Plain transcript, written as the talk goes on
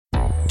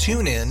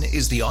TuneIn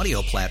is the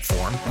audio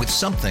platform with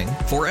something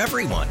for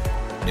everyone.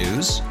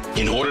 News.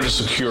 In order to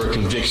secure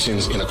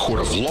convictions in a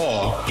court of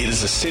law, it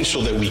is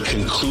essential that we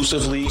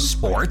conclusively.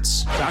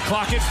 Sports. Got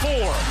clock at 4.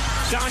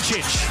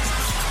 Doncic.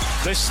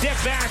 The step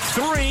back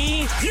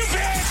 3. You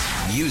bet.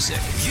 Music.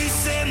 You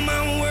set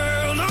my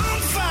world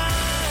on fire.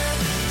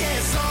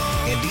 Yes,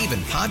 and even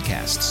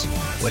podcasts.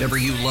 Whatever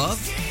you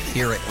love,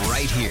 hear it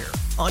right here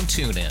on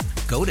TuneIn.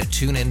 Go to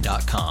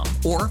TuneIn.com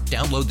or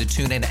download the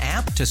TuneIn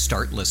app to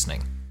start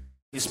listening.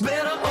 It's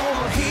better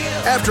over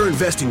here. After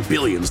investing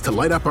billions to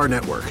light up our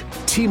network,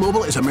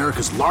 T-Mobile is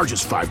America's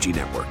largest 5G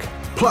network.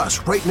 Plus,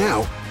 right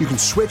now, you can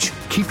switch,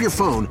 keep your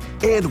phone,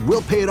 and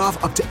we'll pay it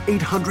off up to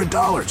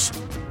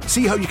 $800.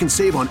 See how you can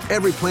save on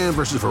every plan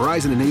versus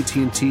Verizon and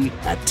AT&T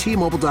at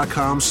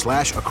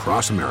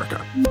T-Mobile.com/across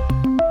America.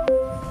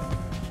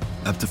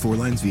 Up to 4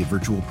 lines via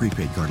virtual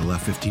prepaid card. Allow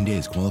 15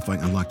 days. Qualifying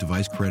unlocked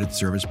device credit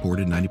service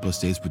ported 90+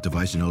 states with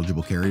device and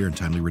eligible carrier and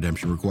timely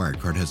redemption required.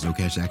 Card has no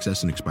cash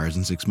access and expires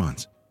in 6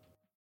 months.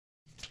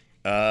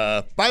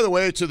 By the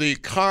way, to the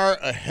car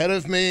ahead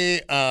of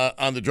me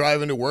on the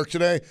drive into work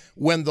today,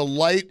 when the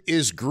light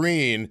is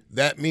green,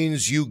 that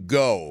means you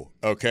go,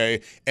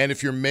 okay? And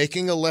if you're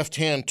making a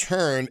left-hand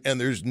turn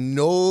and there's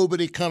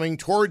nobody coming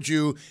towards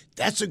you,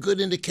 that's a good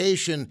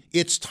indication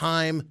it's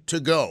time to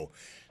go.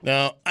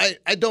 Now,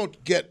 I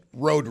don't get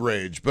road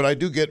rage, but I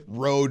do get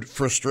road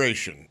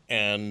frustration.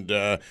 And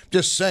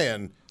just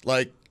saying,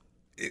 like,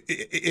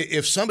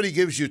 if somebody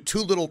gives you 2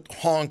 little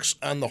honks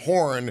on the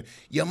horn,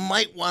 you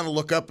might want to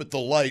look up at the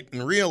light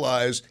and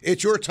realize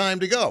it's your time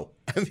to go.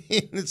 I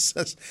mean, it's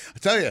just, I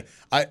tell you,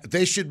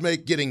 they should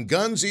make getting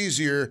guns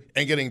easier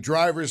and getting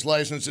driver's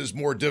licenses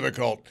more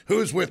difficult.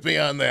 Who's with me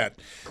on that?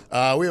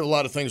 We have a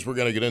lot of things we're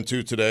going to get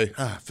into today.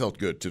 Felt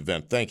good to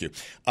vent. Thank you.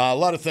 A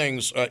lot of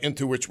things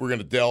into which we're going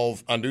to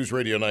delve on News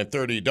Radio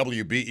 930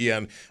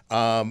 WBEN.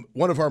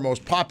 One of our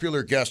most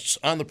popular guests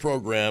on the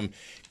program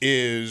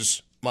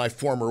is my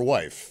former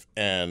wife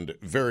and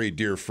very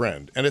dear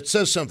friend. And it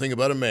says something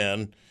about a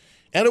man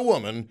and a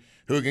woman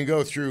who can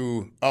go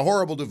through a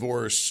horrible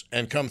divorce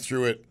and come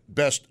through it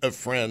best of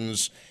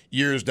friends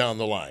years down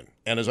the line.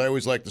 And as I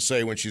always like to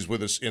say when she's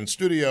with us in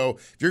studio,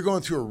 if you're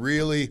going through a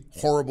really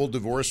horrible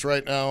divorce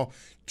right now,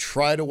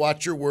 try to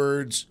watch your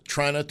words,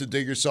 try not to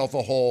dig yourself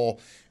a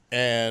hole,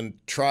 and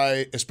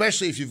try,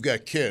 especially if you've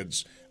got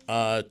kids,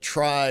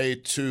 try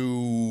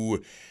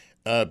to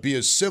be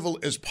as civil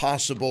as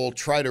possible.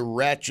 Try to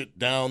ratchet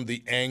down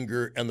the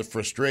anger and the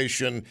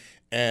frustration,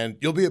 and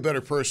you'll be a better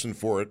person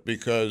for it,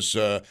 because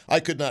I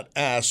could not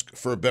ask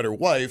for a better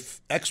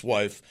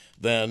ex-wife,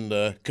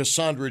 than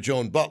Cassandra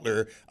Joan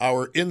Butler,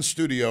 our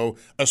in-studio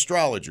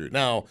astrologer.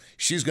 Now,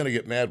 she's going to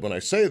get mad when I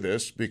say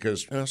this,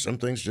 because some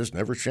things just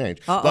never change.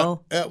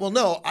 Uh-oh. But, well,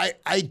 no,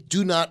 I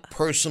do not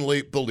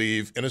personally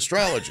believe in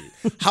astrology.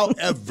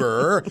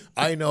 However,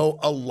 I know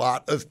a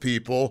lot of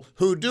people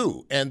who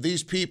do. And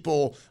these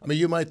people, I mean,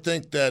 you might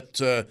think that,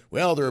 they're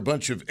a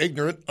bunch of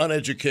ignorant,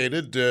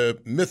 uneducated,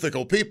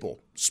 mythical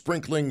people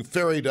sprinkling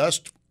fairy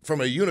dust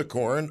from a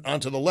unicorn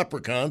onto the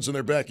leprechauns in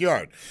their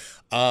backyard.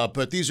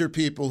 But these are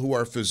people who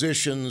are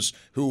physicians,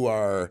 who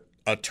are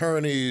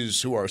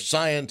attorneys, who are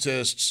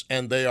scientists,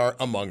 and they are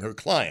among her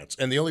clients.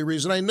 And the only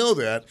reason I know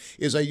that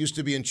is I used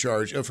to be in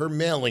charge of her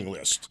mailing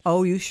list.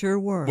 Oh, you sure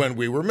were. When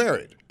we were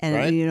married. And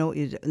right?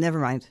 Never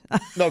mind.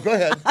 No, go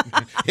ahead.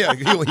 Yeah,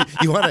 you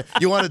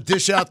want to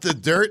dish out the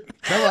dirt?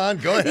 Come on,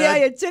 go ahead. Yeah,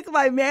 you took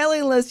my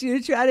mailing list. You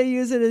try to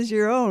use it as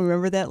your own.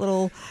 Remember that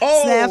little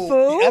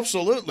snafu?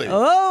 Absolutely.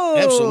 Oh,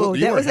 absolutely.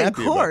 You that was in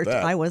happy court.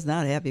 about that. I was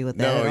not happy with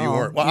that. No, at all. you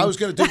weren't. Well, I was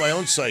going to do my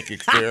own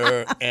psychic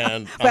there,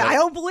 and but I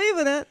don't believe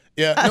in it.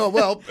 Yeah, no,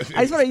 well,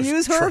 I just want to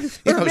use her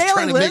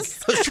mailing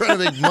list. I was trying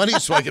to make money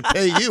so I could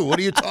pay you. What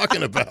are you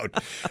talking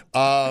about?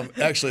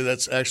 Actually,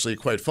 that's actually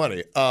quite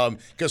funny.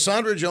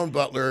 Cassandra Joan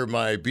Butler,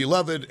 my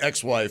beloved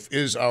ex-wife,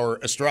 is our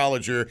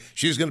astrologer.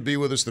 She's going to be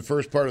with us the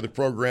first part of the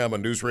program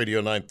on News Radio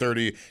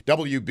 930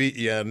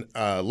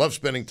 WBEN. Love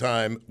spending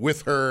time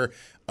with her.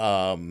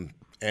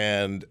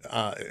 And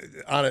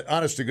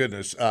honest to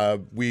goodness,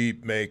 we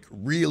make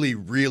really,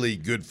 really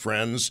good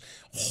friends.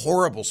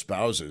 Horrible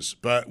spouses,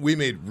 but we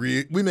make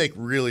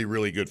really,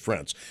 really good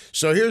friends.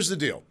 So here's the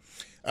deal: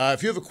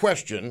 if you have a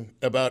question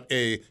about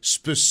a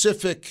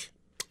specific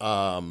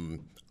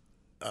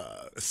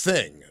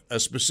thing, a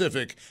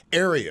specific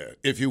area,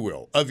 if you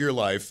will, of your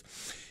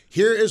life,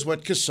 here is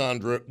what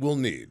Cassandra will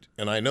need.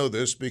 And I know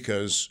this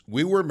because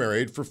we were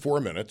married for 4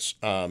 minutes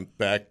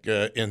back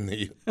in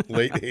the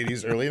late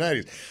 80s, early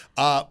 90s.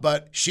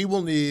 But she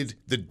will need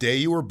the day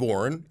you were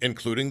born,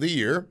 including the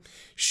year.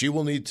 She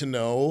will need to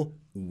know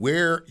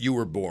where you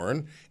were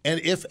born. And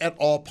if at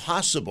all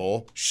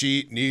possible,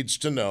 she needs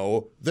to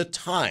know the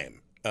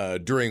time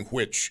during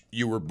which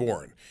you were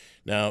born.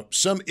 Now,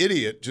 some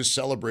idiot just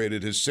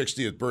celebrated his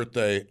 60th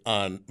birthday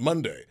on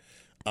Monday.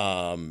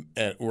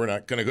 And we're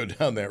not going to go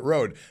down that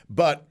road.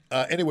 But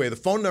anyway, the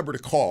phone number to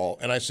call,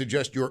 and I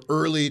suggest your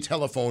early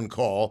telephone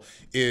call,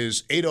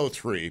 is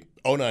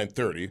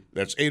 803-0930.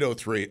 That's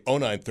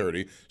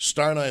 803-0930.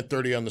 Star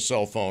 930 on the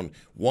cell phone,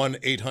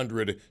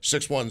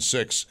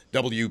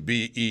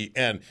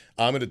 1-800-616-WBEN.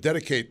 I'm going to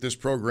dedicate this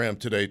program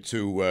today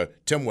to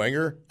Tim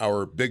Wenger,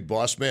 our big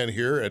boss man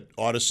here at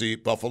Odyssey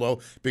Buffalo,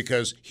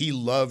 because he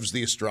loves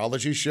the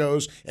astrology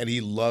shows and he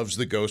loves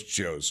the ghost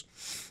shows.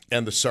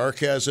 And the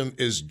sarcasm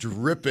is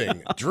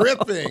dripping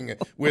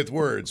with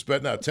words.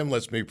 But no, Tim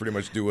lets me pretty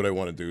much do what I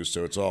want to do,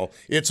 so it's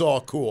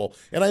all cool.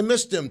 And I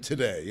missed him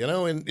today,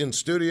 in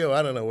studio.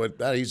 I don't know what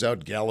he's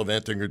out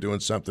gallivanting or doing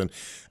something.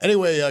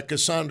 Anyway,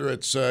 Cassandra,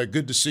 it's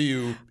good to see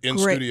you in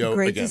studio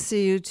Great again. to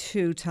see you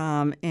too,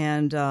 Tom.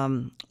 And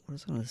what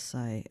was I going to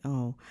say?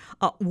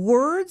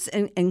 Words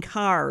and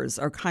cars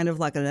are kind of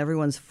like on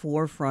everyone's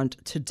forefront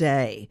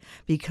today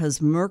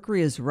because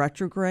Mercury is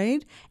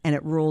retrograde and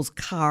it rules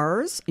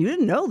cars. You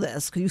didn't know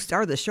this because you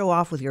started the show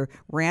off with your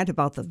rant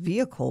about the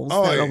vehicles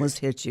that almost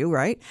hit you,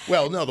 right?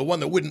 Well, no, the one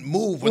that wouldn't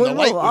move when the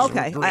light was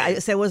okay. I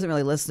wasn't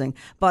really listening,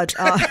 but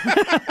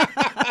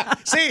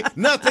see,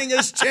 nothing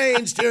has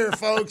changed here,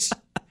 folks.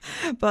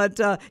 But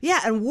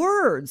and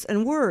words.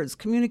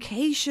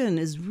 Communication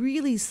is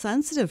really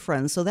sensitive,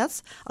 friends. So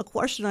that's a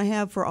question I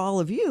have for all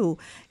of you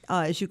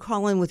as you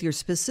call in with your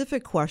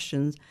specific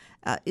questions.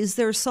 Is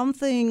there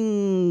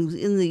something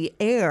in the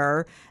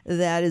air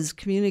that is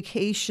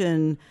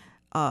communication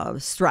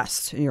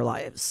stressed in your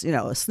lives? A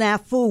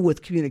snafu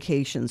with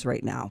communications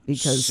right now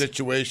because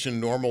situation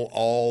normal,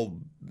 all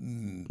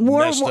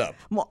messed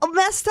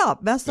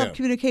up. Messed up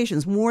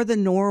communications more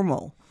than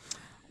normal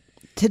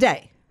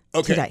today.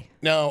 Okay. Today.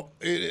 Now,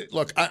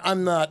 look,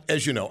 I'm not,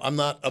 as you know, I'm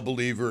not a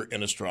believer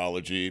in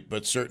astrology,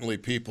 but certainly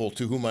people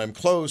to whom I'm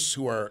close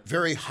who are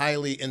very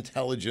highly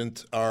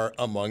intelligent are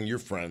among your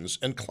friends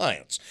and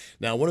clients.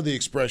 Now, one of the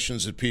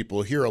expressions that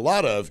people hear a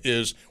lot of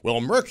is, well,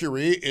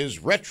 Mercury is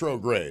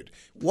retrograde.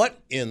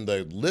 What in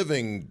the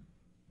living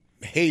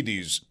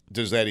Hades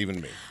does that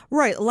even mean?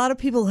 Right. A lot of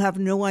people have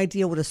no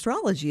idea what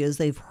astrology is.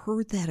 They've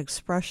heard that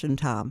expression,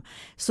 Tom.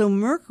 So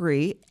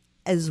Mercury,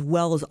 as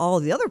well as all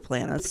of the other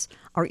planets,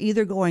 are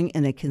either going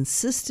in a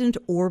consistent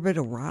orbit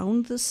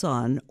around the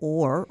sun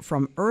or,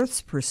 from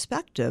Earth's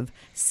perspective,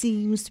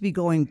 seems to be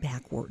going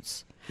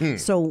backwards.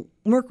 So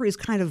Mercury is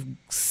kind of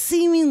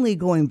seemingly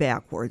going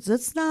backwards.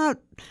 It's not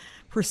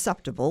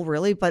perceptible,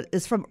 really, but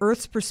it's from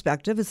Earth's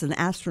perspective. It's an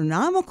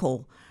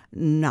astronomical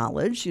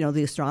knowledge.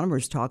 The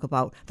astronomers talk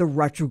about the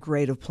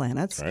retrograde of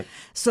planets. Right.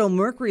 So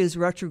Mercury is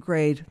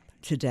retrograde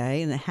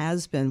today, and it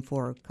has been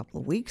for a couple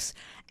of weeks,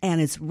 and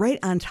it's right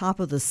on top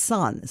of the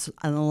sun. It's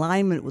in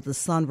alignment with the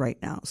sun right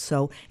now.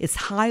 So it's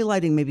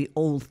highlighting maybe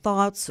old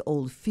thoughts,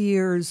 old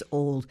fears,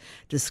 old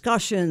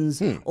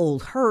discussions,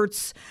 old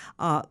hurts.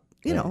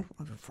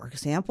 For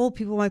example,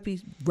 people might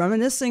be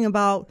reminiscing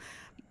about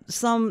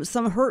some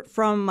hurt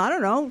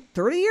from,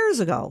 30 years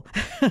ago.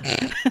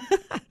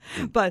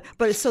 But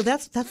so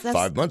that's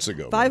 5 months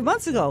ago. 5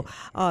 months ago.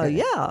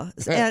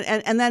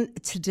 And then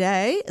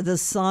today, the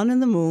sun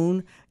and the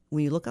moon,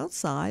 when you look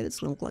outside,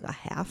 it's going to look like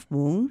a half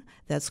moon.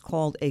 That's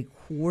called a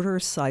quarter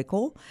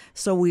cycle.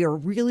 So we are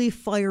really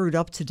fired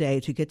up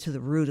today to get to the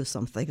root of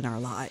something in our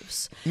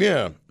lives.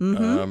 Yeah.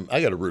 I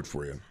got a root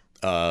for you.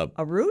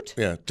 A root?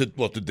 Yeah, to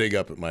dig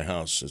up at my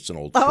house. It's an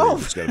old tree.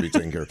 It's got to be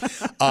taken care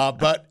of.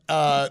 But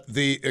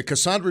the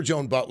Cassandra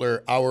Joan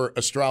Butler, our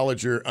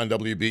astrologer on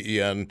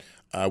WBEN,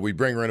 we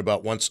bring her in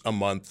about once a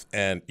month.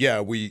 And,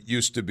 we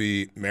used to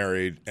be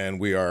married, and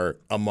we are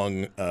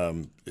among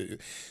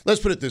let's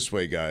put it this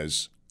way,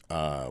 guys.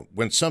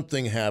 When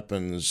something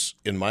happens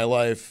in my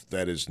life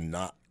that is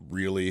not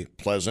really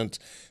pleasant,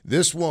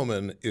 this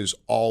woman is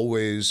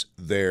always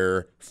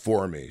there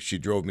for me. She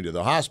drove me to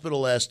the hospital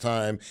last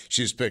time.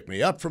 She's picked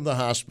me up from the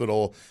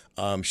hospital.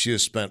 She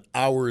has spent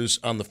hours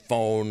on the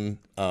phone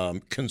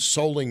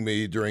consoling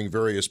me during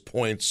various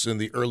points in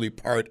the early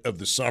part of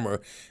the summer.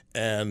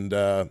 And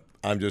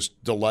I'm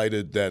just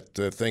delighted that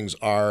things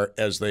are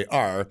as they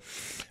are.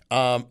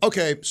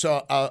 Okay,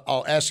 so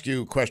I'll ask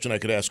you a question I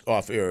could ask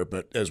off air,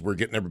 but as we're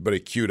getting everybody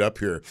queued up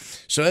here.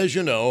 So as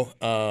you know,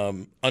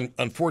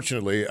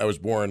 unfortunately, I was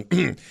born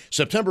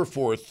September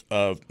 4th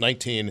of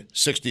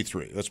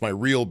 1963. That's my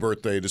real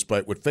birthday,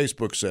 despite what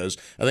Facebook says.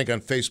 I think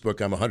on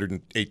Facebook I'm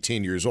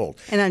 118 years old.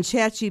 And on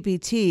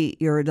ChatGPT,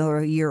 you're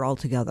another year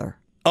altogether.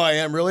 Oh, I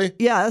am really?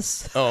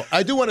 Yes. Oh,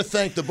 I do want to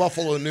thank the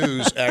Buffalo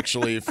News,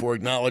 actually, for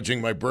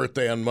acknowledging my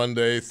birthday on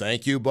Monday.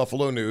 Thank you,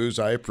 Buffalo News.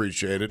 I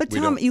appreciate it. But,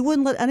 Tom, you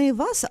wouldn't let any of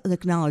us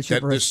acknowledge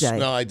your birthday.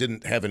 No, I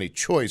didn't have any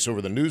choice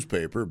over the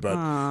newspaper. But,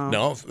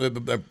 no,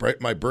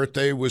 my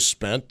birthday was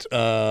spent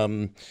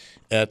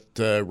at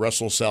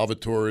Russell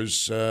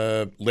Salvatore's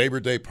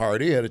Labor Day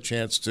party. I had a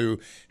chance to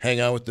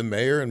hang out with the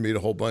mayor and meet a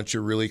whole bunch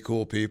of really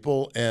cool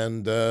people.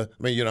 And,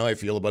 you know how I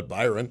feel about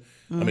Byron.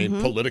 I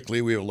mean,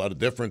 politically, we have a lot of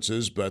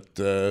differences, but,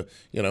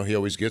 he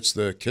always gets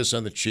the kiss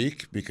on the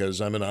cheek because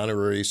I'm an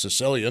honorary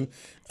Sicilian.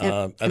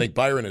 I think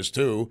Byron is,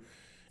 too.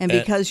 And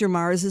because your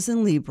Mars is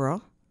in Libra.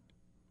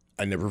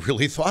 I never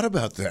really thought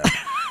about that.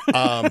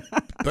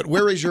 But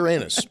where is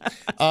Uranus?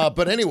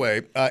 But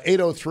anyway,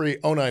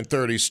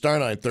 803-0930, star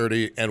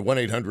 930, and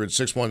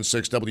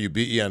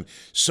 1-800-616-WBEN.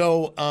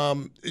 So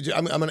I'm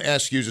going to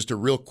ask you just a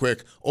real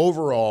quick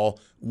overall,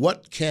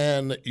 what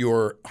can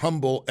your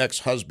humble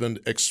ex-husband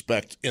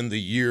expect in the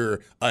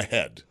year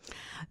ahead?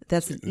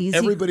 That's an easy.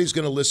 Everybody's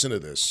going to listen to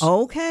this.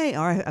 Okay.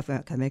 All right. I've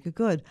got to make it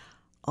good.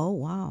 Oh,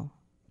 wow.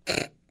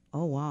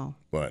 Oh, wow.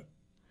 What?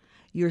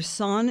 Your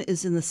son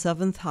is in the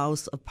 7th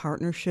house of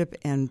partnership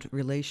and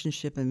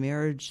relationship and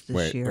marriage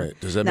this year.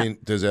 Wait. Does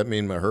that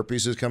mean my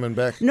herpes is coming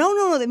back?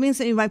 No. That means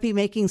that you might be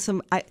making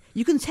some.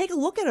 You can take a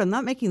look at it. I'm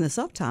not making this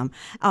up, Tom.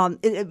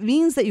 It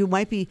means that you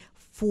might be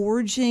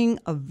forging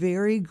a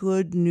very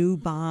good new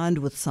bond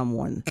with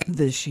someone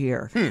this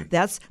year.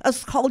 That's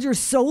called your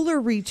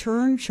solar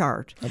return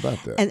chart. How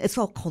about that? And it's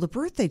called a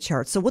birthday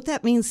chart. So what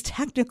that means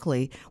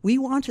technically, we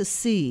want to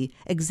see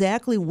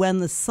exactly when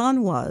the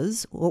sun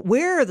was,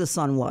 where the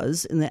sun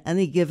was in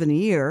any given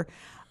year,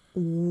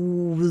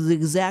 the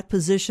exact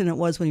position it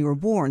was when you were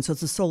born. So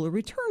it's a solar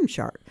return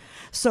chart.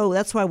 So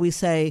that's why we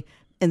say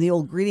in the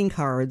old greeting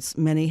cards,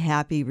 many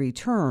happy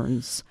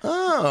returns.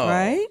 Oh.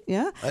 Right?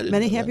 Yeah. know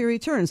Many happy that.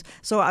 returns.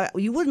 So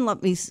you wouldn't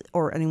let me,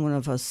 or any one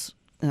of us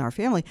in our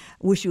family,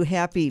 wish you a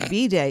happy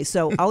B-Day.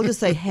 So I'll just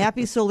say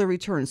happy solar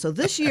return. So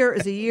this year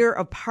is a year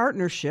of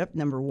partnership,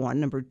 number one.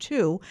 Number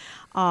two,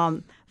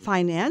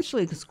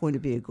 financially, it's going to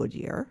be a good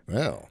year.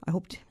 Well. I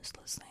hope Tim is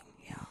listening.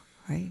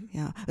 Right?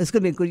 Yeah. It's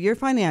going to be a good year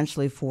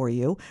financially for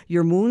you.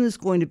 Your moon is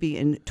going to be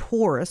in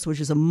Taurus, which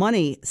is a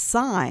money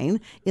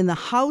sign in the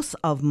house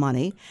of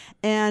money.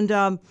 And you're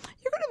going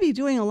to be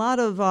doing a lot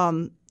of,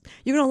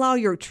 you're going to allow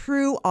your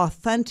true,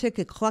 authentic,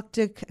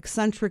 eclectic,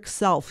 eccentric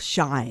self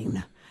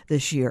shine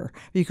this year.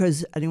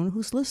 Because anyone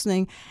who's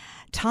listening,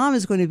 Tom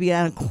is going to be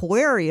an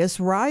Aquarius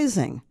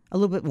rising. A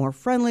little bit more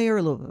friendlier,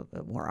 a little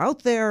bit more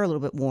out there, a little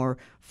bit more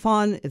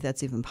fun, if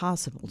that's even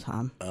possible,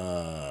 Tom.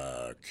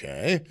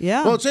 Okay.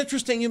 Yeah. Well, it's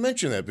interesting you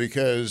mention that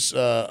because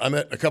I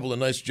met a couple of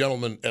nice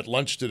gentlemen at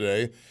lunch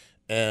today,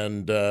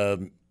 and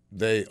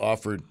they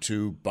offered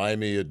to buy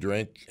me a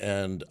drink,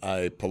 and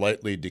I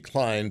politely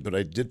declined, but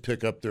I did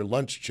pick up their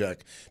lunch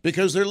check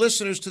because they're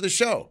listeners to the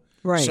show.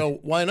 Right. So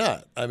why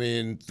not? I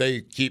mean,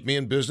 they keep me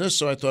in business,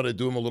 so I thought I'd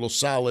do them a little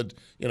solid,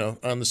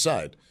 on the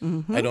side.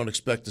 Mm-hmm. I don't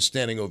expect a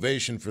standing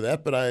ovation for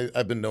that, but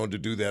I've been known to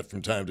do that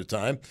from time to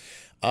time.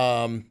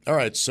 All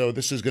right, so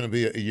this is going to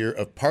be a year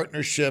of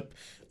partnership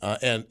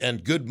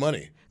and good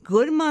money.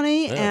 Good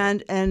money, yeah.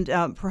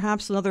 and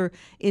perhaps another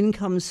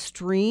income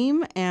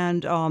stream,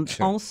 and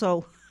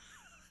also...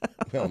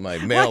 Well, my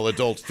male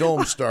adult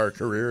film star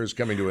career is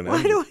coming to an end.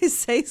 Why do I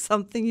say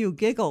something, you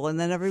giggle, and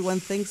then everyone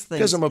thinks things?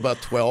 Because I'm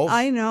about 12.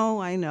 I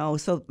know.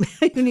 So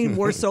you need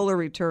more solar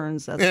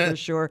returns, that's for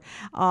sure.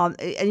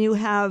 And you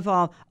have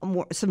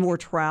some more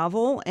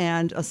travel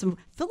and some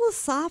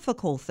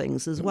philosophical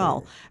things as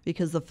well,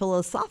 because the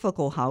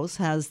philosophical house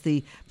has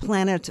the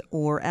planet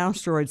or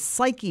asteroid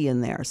Psyche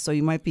in there. So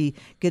you might be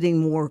getting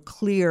more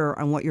clear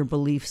on what your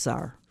beliefs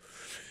are.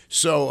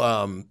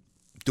 So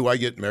do I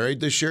get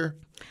married this year?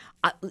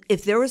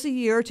 If there was a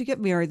year to get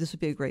married, this would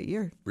be a great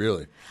year.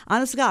 Really?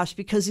 Honest to gosh,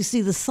 because you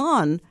see the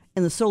sun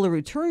in the solar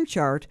return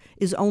chart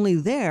is only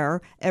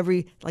there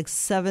every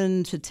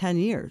 7 to 10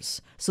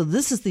 years. So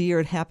this is the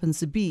year it happens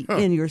to be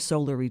in your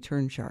solar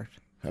return chart.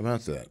 How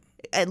about that?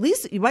 At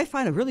least you might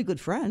find a really good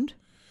friend.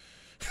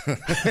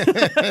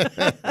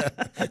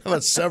 I've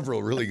had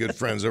several really good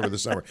friends over the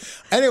summer.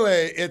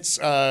 Anyway, it's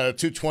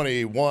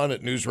 2:21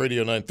 at News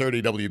Radio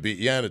 930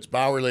 WBEN. It's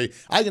Bowerly.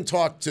 I can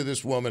talk to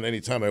this woman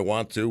anytime I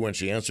want to when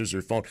she answers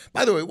her phone.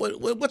 By the way,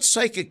 what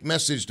psychic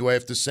message do I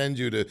have to send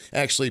you to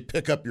actually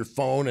pick up your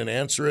phone and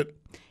answer it?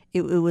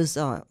 It was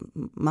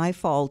my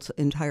fault,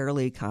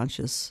 entirely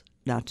conscious,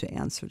 not to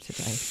answer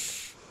today.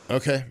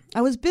 Okay.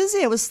 I was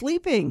busy. I was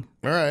sleeping.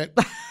 All right.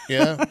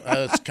 Yeah,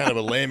 that's kind of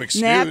a lame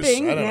excuse.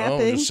 Napping. I don't know.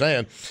 I'm just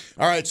saying.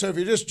 All right, so if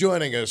you're just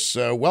joining us,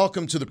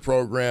 welcome to the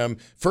program.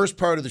 First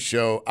part of the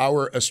show,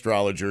 our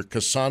astrologer,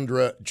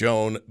 Cassandra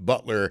Joan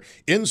Butler,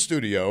 in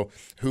studio,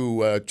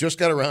 who just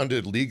got around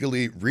to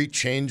legally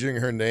rechanging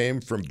her name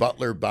from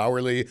Butler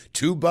Bowerly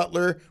to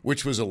Butler,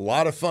 which was a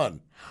lot of fun.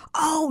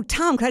 Oh,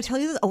 Tom, can I tell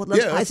you this? Oh,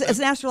 Yeah. It's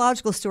an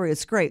astrological story.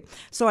 It's great.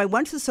 So I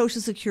went to the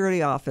Social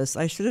Security office.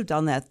 I should have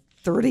done that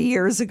 30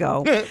 years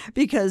ago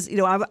because,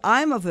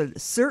 I'm of a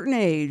certain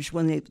age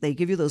when they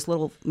give you those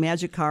little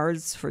magic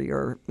cards for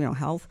your,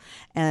 health.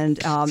 And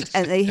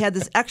they had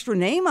this extra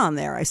name on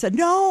there. I said,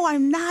 no,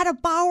 I'm not a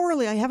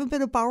Bowerly. I haven't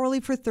been a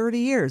Bowerly for 30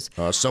 years.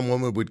 Some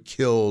woman would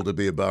kill to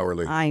be a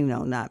Bowerly. I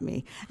know, not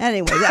me.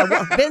 Anyway,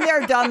 been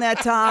there, done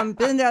that, Tom.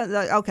 Been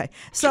there. Okay.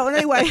 So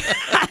anyway...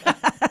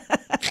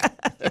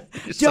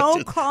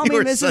 Don't call me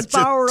Mrs.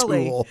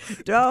 Bowerly.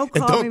 Don't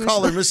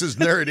call her Mrs.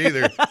 Nerd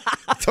either.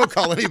 Don't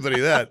call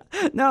anybody that.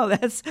 No,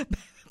 that's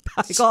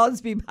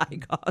bygones be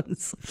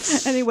bygones.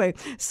 Anyway,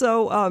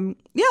 so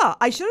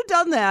I should have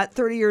done that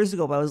 30 years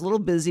ago, but I was a little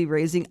busy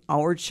raising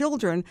our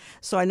children,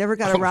 so I never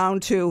got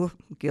around to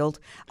guilt.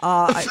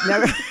 I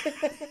never.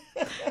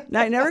 And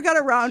I never got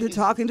around to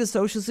talking to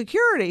Social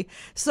Security.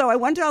 So I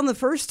went down the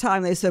first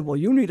time. They said, well,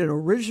 you need an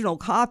original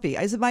copy.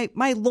 I said,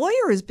 my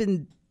lawyer has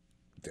been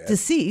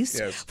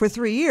deceased for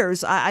 3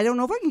 years. I don't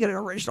know if I can get an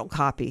original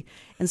copy.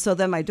 And so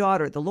then my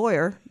daughter, the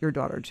lawyer, your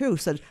daughter too,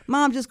 said,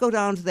 Mom, just go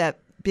down to that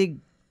big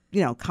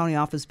county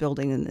office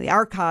building and the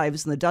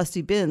archives and the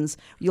dusty bins.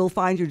 You'll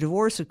find your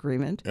divorce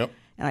agreement. Yep.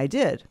 And I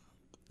did.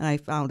 And I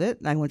found it,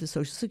 and I went to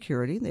Social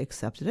Security, and they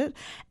accepted it.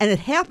 And it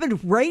happened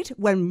right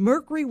when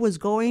Mercury was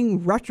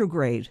going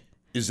retrograde.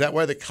 Is that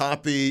why the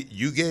copy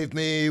you gave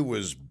me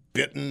was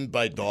bitten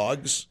by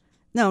dogs?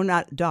 No,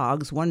 not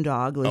dogs. One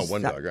dog was.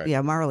 One dog, right?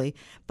 Yeah, Marley.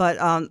 But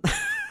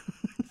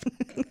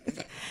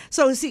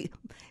so see,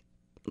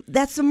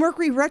 that's the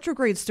Mercury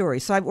retrograde story.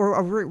 So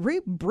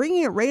we're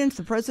bringing it right into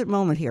the present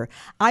moment here.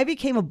 I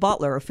became a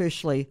butler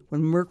officially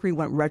when Mercury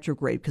went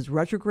retrograde because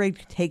retrograde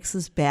takes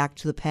us back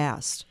to the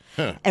past.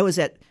 Huh. I was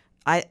at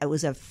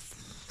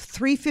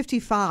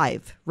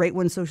 3:55 right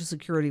when Social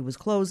Security was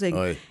closing,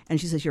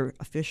 and she says you're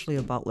officially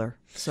a butler.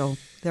 So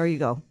there you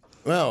go.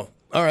 Well.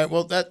 All right,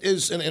 well, that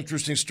is an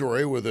interesting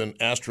story with an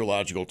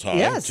astrological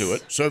tie to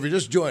it. So if you're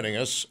just joining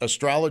us,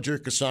 astrologer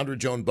Cassandra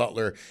Joan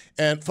Butler.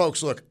 And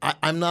folks, look,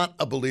 I'm not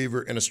a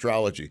believer in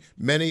astrology.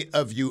 Many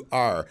of you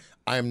are.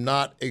 I'm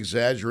not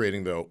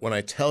exaggerating, though, when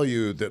I tell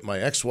you that my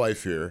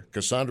ex-wife here,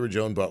 Cassandra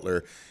Joan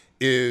Butler,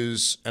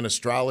 is an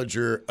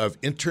astrologer of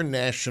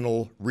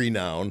international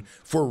renown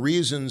for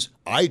reasons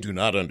I do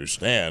not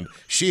understand.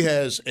 She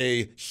has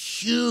a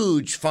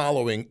huge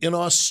following in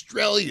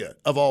Australia,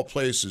 of all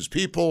places.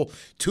 People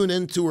tune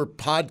into her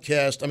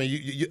podcast. I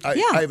mean,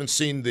 I haven't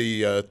seen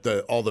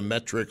the all the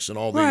metrics and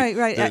all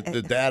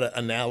the data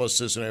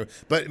analysis and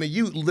everything. But I mean,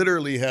 you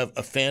literally have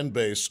a fan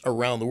base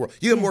around the world.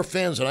 You have more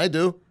fans than I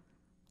do.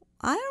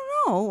 I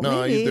don't know.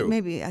 No, maybe, you do.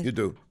 Maybe you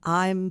do.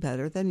 I'm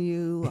better than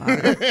you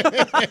are.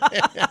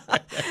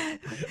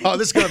 Oh,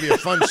 this is going to be a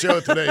fun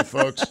show today,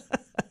 folks.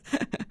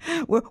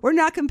 We're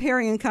not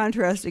comparing and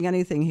contrasting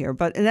anything here.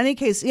 But in any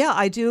case, yeah,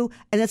 I do.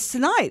 And it's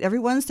tonight, every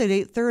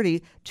Wednesday at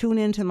 8:30. Tune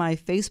into my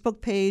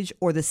Facebook page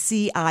or the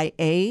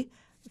CIA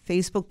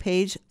Facebook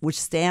page, which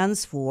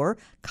stands for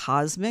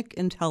Cosmic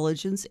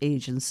Intelligence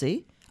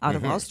Agency out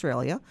of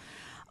Australia.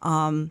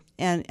 And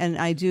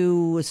I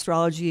do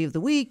astrology of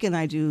the week, and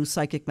I do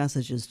psychic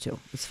messages too.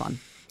 It's fun.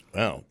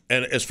 Wow.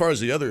 And as far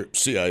as the other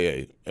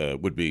CIA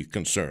would be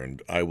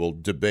concerned, I will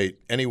debate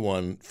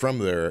anyone from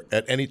there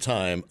at any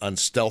time on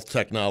stealth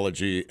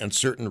technology and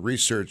certain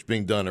research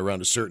being done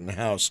around a certain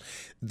house.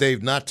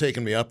 They've not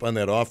taken me up on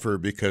that offer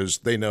because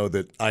they know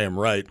that I am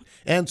right.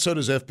 And so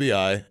does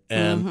FBI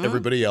and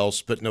everybody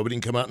else, but nobody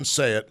can come out and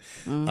say it.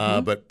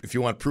 But if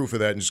you want proof of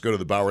that, just go to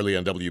the Bowerly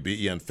on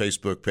WBEN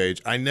Facebook page.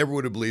 I never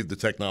would have believed the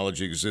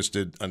technology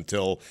existed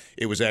until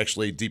it was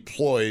actually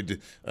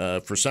deployed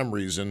for some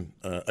reason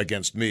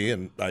against me,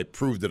 and I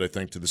proved it, I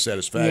think, to the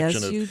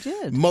satisfaction of you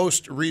did.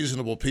 most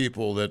reasonable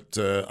people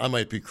that I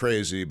might be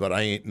crazy, but I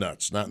ain't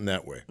nuts. Not in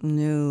that way.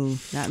 No,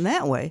 not in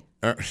that way.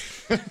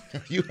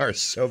 You are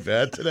so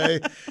bad today.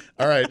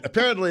 All right.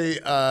 Apparently,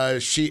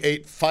 she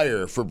ate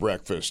fire for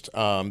breakfast.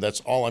 That's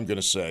all I'm going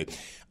to say.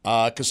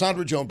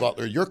 Cassandra Joan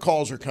Butler, your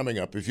calls are coming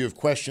up. If you have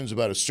questions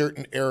about a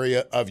certain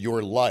area of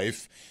your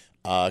life,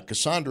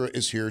 Cassandra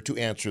is here to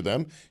answer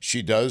them.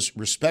 She does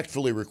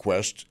respectfully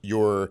request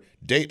your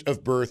date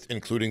of birth,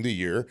 including the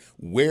year,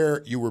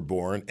 where you were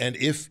born, and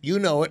if you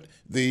know it,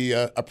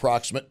 the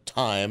approximate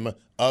time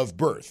of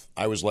birth.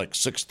 I was like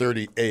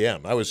 6:30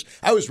 a.m. I was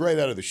right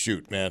out of the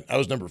chute, man. I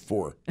was number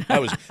 4. I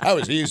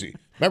was easy.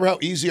 Remember how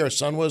easy our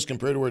son was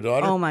compared to her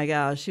daughter? Oh my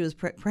gosh, she was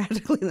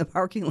practically in the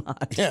parking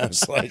lot. Yeah,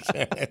 it's like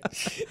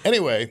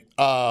anyway.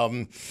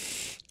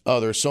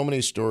 There are so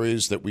many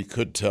stories that we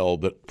could tell,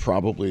 but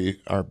probably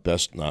are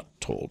best not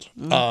told.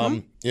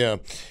 Anyway,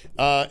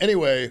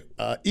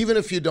 even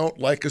if you don't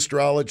like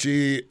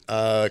astrology,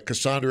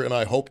 Cassandra and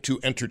I hope to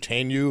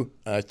entertain you.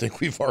 I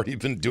think we've already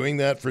been doing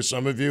that for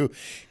some of you.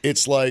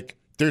 It's like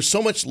there's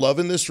so much love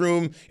in this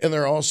room, and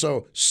there are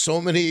also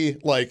so many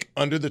like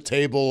under the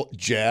table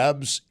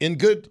jabs in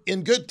good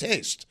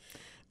taste.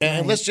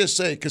 And let's just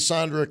say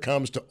Cassandra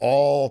comes to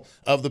all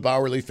of the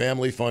Bowerly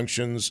family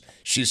functions.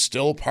 She's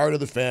still part of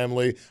the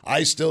family.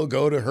 I still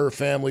go to her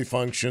family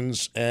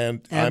functions,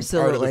 and I'm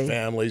part of the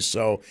family,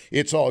 so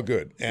it's all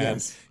good. And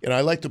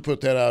I like to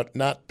put that out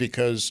not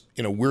because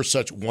we're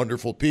such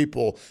wonderful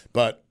people,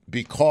 but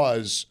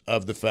because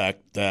of the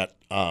fact that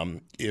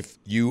if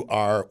you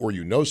are or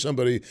you know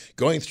somebody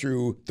going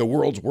through the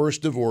world's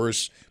worst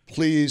divorce,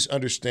 please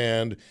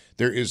understand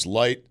there is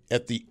light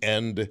at the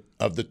end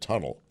of the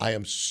tunnel. I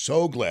am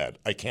so glad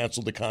I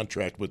canceled the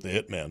contract with the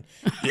hitman.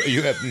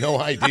 You have no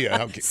idea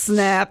how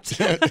snapped.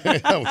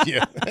 Oh,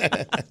 yeah.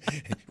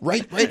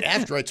 right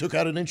after I took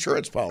out an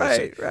insurance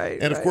policy. Right.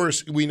 And of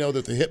course, we know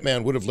that the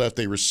hitman would have left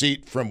a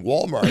receipt from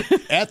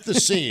Walmart at the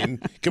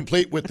scene,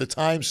 complete with the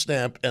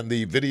timestamp and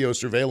the video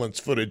surveillance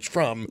footage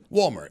from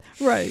Walmart.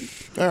 Right.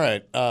 All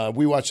right.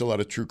 We watch a lot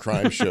of true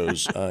crime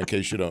shows, in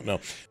case you don't know.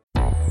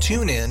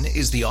 TuneIn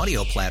is the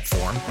audio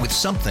platform with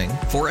something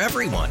for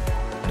everyone.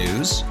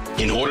 News.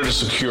 In order to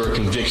secure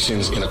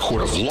convictions in a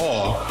court of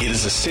law, it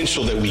is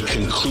essential that we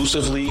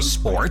conclusively.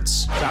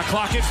 Sports. Shot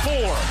clock at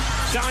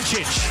 4.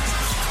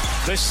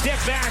 Doncic. The step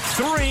back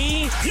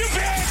 3. You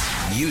bet.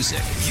 Music.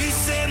 You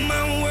set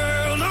my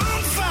world on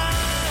fire.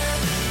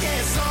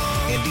 Yes,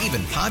 And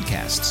even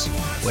podcasts.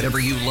 Whatever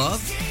you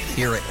love,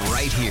 hear it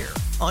right here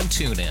on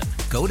TuneIn.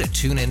 Go to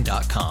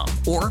TuneIn.com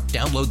or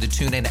download the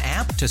TuneIn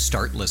app to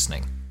start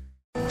listening.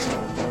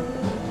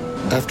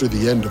 After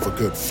the end of a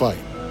good fight,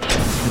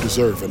 you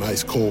deserve an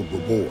ice-cold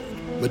reward.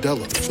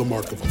 Modelo is the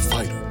mark of a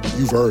fighter.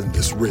 You've earned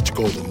this rich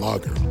golden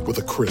lager with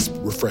a crisp,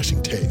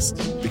 refreshing taste.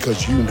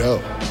 Because you know,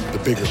 the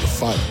bigger the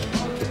fight,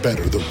 the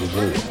better the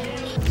reward.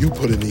 You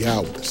put in the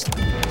hours,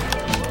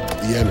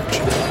 the energy,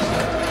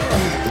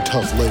 the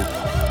tough labor.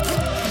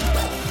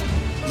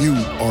 You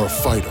are a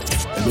fighter,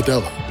 and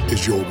Modelo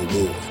is your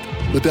reward.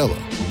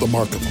 Modelo, the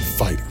mark of a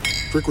fighter.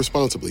 Drink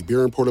responsibly.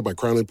 Beer imported by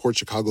Crown Imports,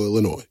 Chicago,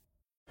 Illinois.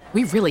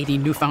 We really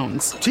need new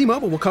phones.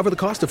 T-Mobile will cover the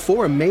cost of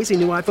 4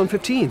 amazing new iPhone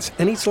 15s,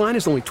 and each line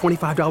is only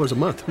 $25 a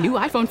month. New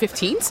iPhone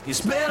 15s?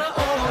 it's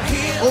better over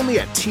here. Only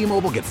at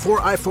T-Mobile, get 4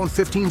 iPhone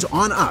 15s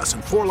on us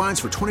and 4 lines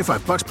for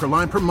 $25 per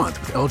line per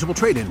month with eligible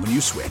trade-in when you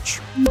switch.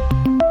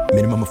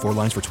 Minimum of 4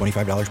 lines for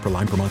 $25 per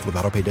line per month with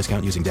autopay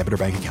discount using debit or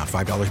bank account.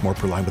 $5 more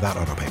per line without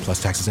autopay,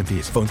 plus taxes and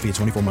fees. Phone fee at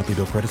 24 monthly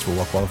bill credits for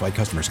well-qualified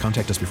customers.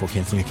 Contact us before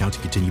canceling account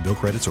to continue bill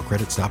credits or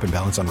credit stop and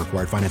balance on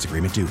required finance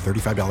agreement due.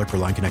 $35 per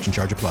line connection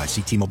charge applies.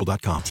 See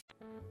T-Mobile.com.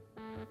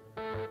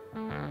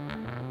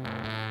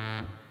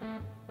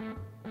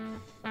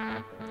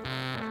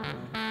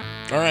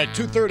 All right,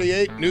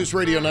 2:38, News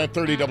Radio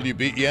 930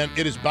 WBEN.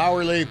 It is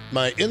Bowerly.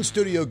 My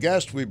in-studio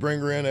guest, we bring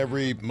her in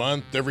every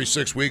month, every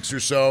 6 weeks or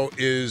so,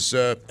 is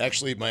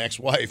actually my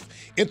ex-wife,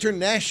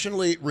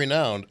 internationally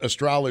renowned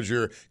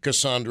astrologer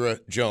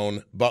Cassandra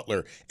Joan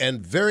Butler. And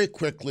very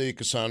quickly,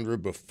 Cassandra,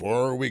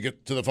 before we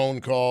get to the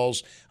phone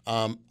calls,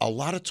 a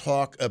lot of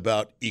talk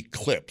about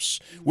eclipse,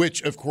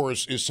 which, of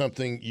course, is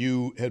something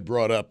you had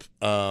brought up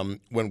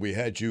when we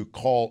had you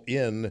call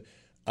in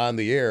on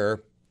the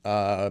air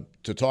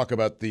to talk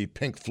about the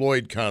Pink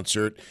Floyd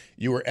concert.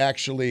 You were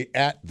actually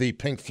at the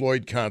Pink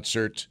Floyd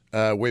concert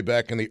way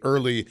back in the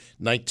early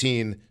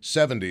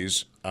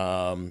 1970s,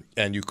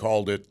 and you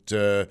called it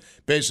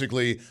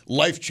basically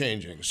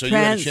life-changing. So you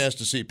had a chance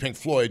to see Pink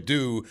Floyd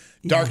do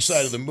Dark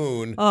Side of the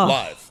Moon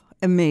live.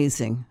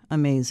 Amazing.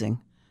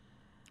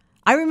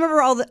 I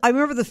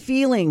remember the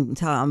feeling,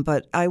 Tom,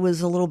 but I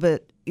was a little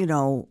bit,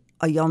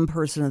 a young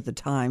person at the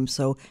time,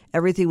 so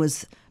everything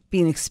was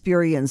being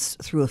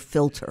experienced through a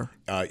filter.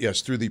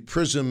 Yes, through the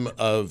prism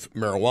of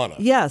marijuana.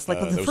 Yes,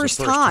 like the first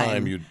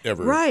time you'd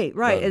ever. Right.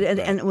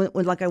 And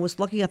when I was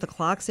looking at the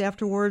clocks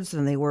afterwards,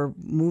 and they were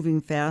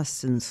moving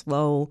fast and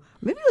slow.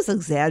 Maybe it was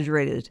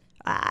exaggerated.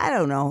 I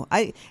don't know.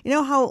 You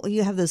know how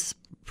you have this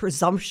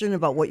presumption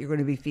about what you're going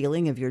to be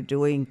feeling if you're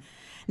doing.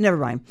 Never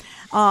mind.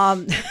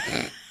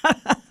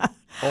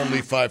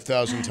 Only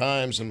 5,000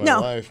 times in my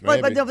life,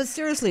 maybe. But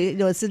seriously,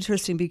 it's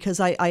interesting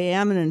because I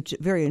am a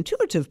very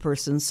intuitive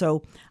person,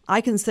 so I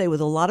can say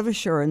with a lot of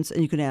assurance,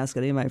 and you can ask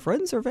any of my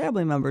friends or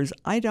family members,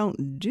 I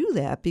don't do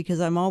that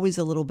because I'm always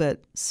a little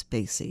bit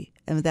spacey,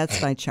 and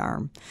that's my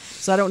charm.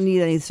 So I don't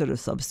need any sort of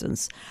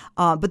substance.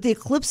 But the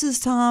eclipses,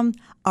 Tom,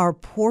 are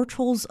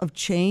portals of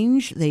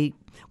change.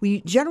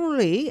 We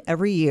generally,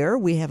 every year,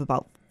 we have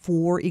about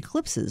 4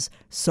 eclipses: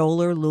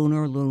 solar,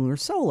 lunar,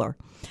 solar.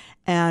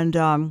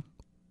 And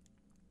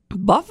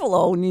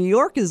Buffalo, New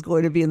York is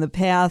going to be in the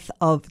path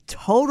of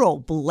total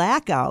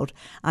blackout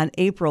on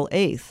April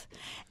 8th.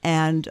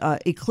 And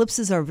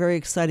eclipses are very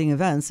exciting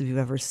events if you've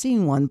ever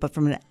seen one. But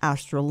from an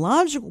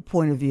astrological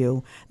point of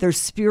view, they're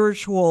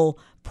spiritual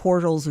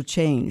portals of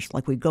change.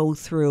 Like we go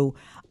through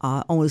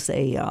almost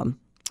a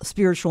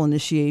spiritual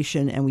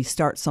initiation and we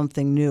start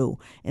something new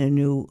in a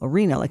new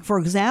arena. Like, for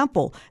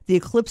example, the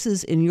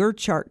eclipses in your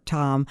chart,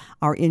 Tom,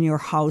 are in your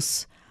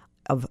house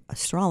of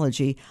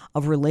astrology,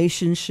 of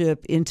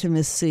relationship,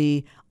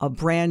 intimacy, a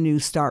brand new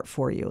start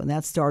for you. And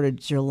that started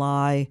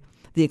July.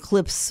 The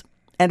eclipse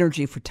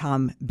energy for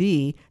Tom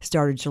B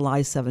started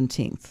July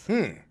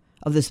 17th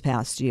of this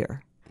past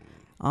year.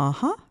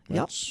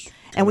 Yep.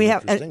 And we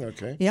have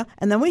okay. Yeah,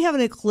 and then we have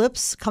an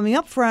eclipse coming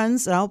up,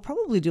 friends. And I'll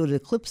probably do an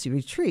eclipse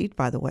retreat,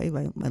 by the way,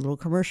 my little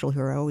commercial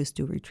here. I always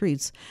do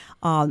retreats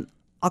on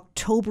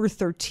October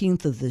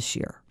 13th of this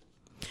year.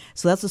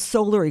 So that's a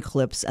solar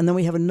eclipse. And then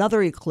we have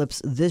another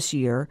eclipse this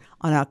year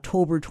on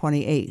October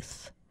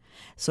 28th.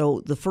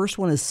 So the first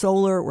one is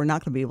solar. We're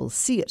not going to be able to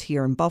see it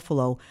here in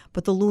Buffalo,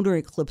 but the lunar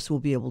eclipse we'll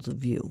be able to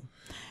view.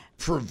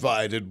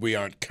 Provided we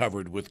aren't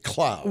covered with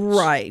clouds.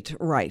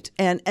 Right.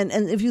 And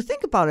if you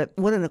think about it,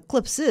 what an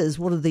eclipse is,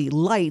 what do the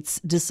lights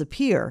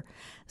disappear?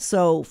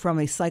 So from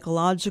a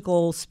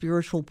psychological,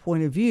 spiritual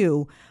point of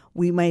view,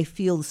 we may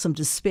feel some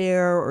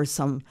despair or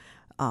some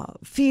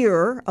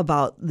fear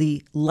about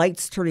the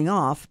lights turning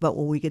off, but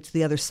when we get to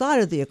the other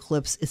side of the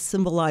eclipse, it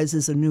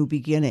symbolizes a new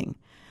beginning.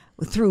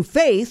 Through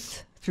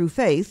faith,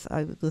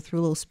 I go through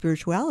a little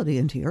spirituality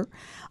into here,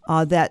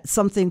 that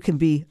something can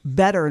be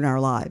better in our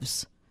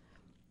lives.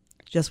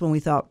 Just when we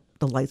thought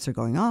the lights are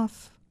going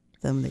off,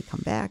 them, they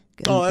come back,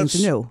 and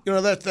things are new.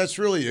 That's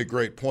really a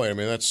great point. I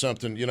mean, that's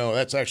something,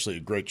 that's actually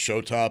a great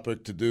show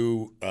topic to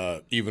do,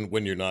 even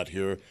when you're not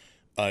here.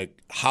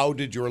 Like, how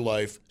did your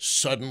life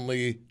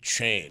suddenly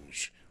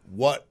change?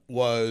 What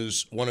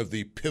was one of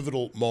the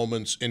pivotal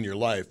moments in your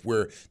life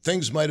where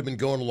things might have been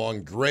going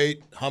along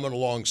great, humming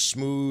along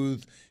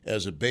smooth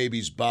as a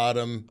baby's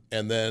bottom,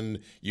 and then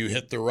you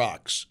hit the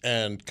rocks?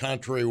 And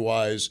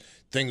contrary-wise,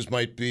 things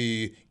might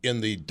be in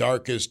the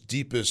darkest,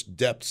 deepest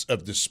depths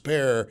of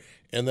despair,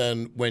 and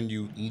then when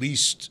you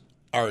least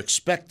are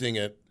expecting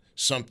it,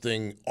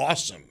 something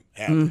awesome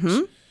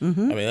happens. I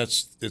mean,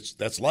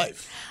 that's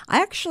life.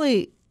 I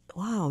actually,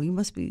 wow, you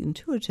must be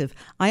intuitive.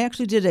 I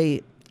actually did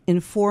a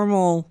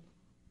informal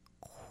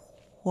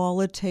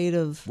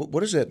qualitative.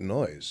 What is that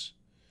noise?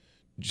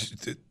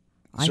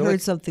 I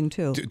heard something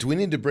too. Do we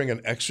need to bring an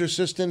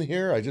exorcist in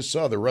here? I just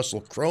saw the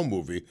Russell Crowe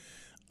movie.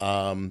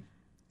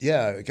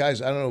 Yeah,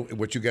 guys, I don't know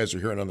what you guys are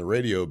hearing on the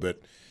radio, but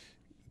it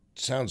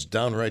sounds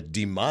downright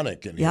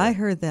demonic in here. Yeah, I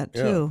heard that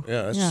too.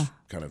 Yeah, that's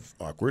kind of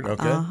awkward.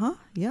 Okay.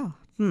 Yeah.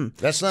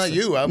 That's not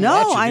you. I'm no,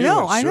 watching I you.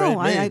 know. It's I know.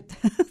 straight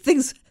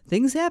me.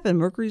 Things happen.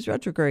 Mercury's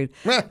retrograde.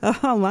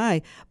 Oh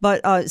my!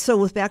 But so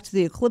with back to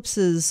the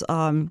eclipses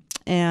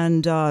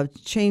and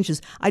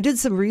changes, I did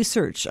some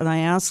research and I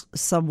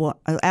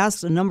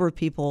asked a number of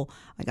people.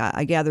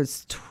 I gathered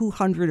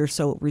 200 or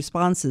so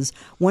responses.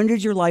 When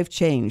did your life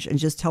change? And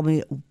just tell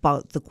me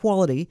about the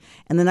quality.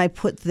 And then I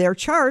put their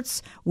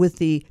charts with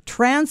the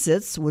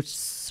transits, which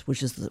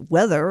is the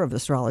weather of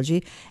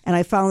astrology, and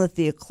I found that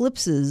the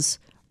eclipses,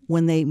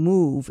 when they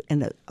move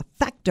and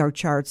affect our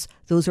charts,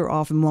 those are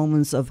often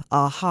moments of,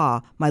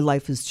 aha, my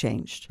life has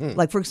changed.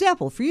 Like, for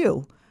example, for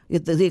you,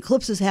 the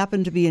eclipses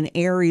happen to be in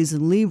Aries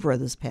and Libra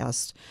this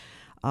past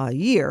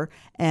year,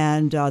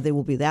 and they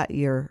will be that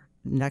year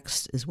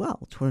next as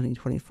well,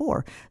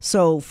 2024.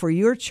 So for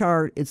your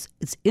chart, it's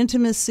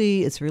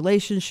intimacy, it's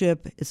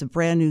relationship, it's a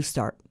brand new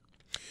start.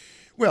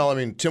 Well, I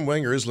mean, Tim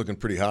Wenger is looking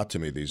pretty hot to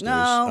me these days. No,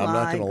 I'm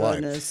not going to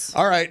goodness.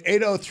 lie. All right,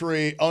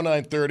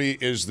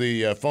 803-0930 is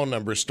the phone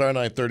number. Star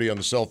 930 on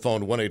the cell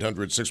phone,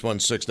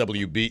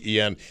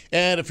 1-800-616-WBEN.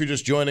 And if you're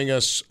just joining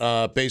us,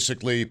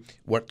 basically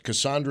what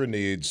Cassandra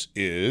needs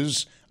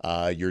is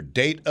your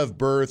date of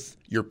birth,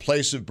 your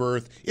place of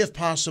birth, if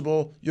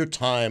possible, your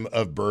time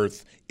of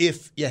birth,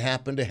 if you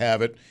happen to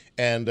have it,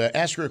 and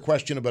ask her a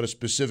question about a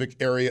specific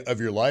area of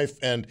your life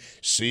and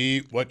see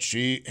what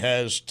she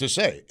has to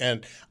say.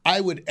 And I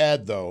would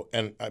add, though,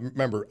 and I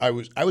remember I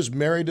was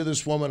married to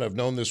this woman. I've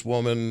known this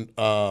woman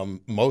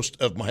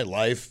most of my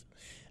life.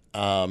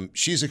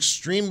 She's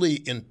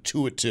extremely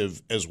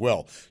intuitive as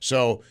well.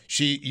 So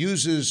she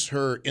uses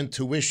her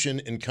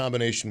intuition in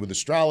combination with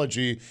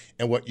astrology.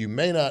 And what you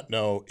may not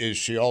know is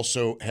she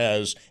also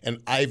has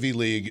an Ivy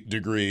League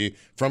degree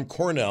from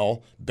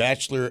Cornell,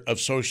 Bachelor of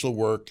Social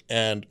Work,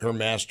 and her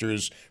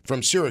master's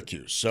from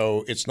Syracuse.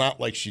 So it's not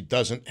like she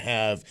doesn't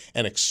have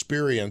an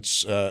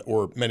experience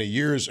or many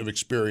years of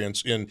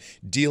experience in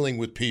dealing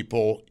with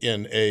people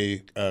in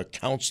a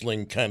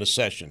counseling kind of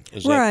session.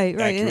 Is right,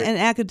 that accurate? And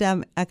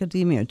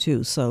academia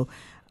too. So,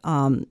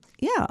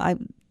 I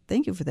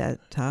thank you for that,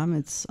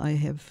 Tom.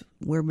 I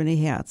wear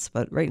many hats,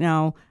 but right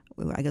now,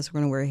 I guess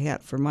we're going to wear a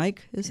hat for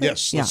Mike. Is it?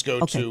 Yes, let's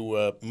go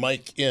to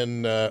Mike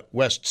in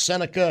West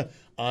Seneca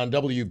on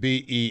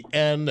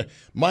WBEN.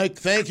 Mike,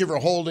 thank you for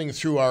holding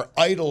through our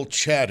idle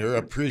chatter.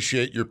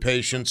 Appreciate your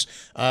patience.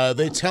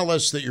 They tell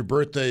us that your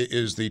birthday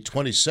is the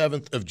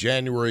 27th of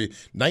January,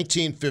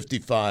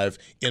 1955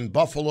 in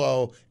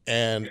Buffalo,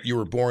 and you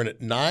were born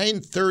at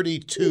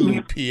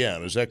 9:32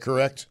 p.m. Is that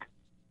correct?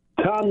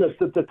 Tom,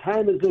 the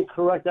time is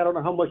incorrect. I don't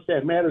know how much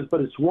that matters,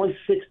 but it's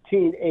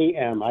 1:16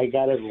 a.m. I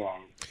got it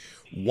wrong.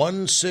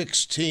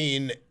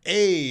 1:16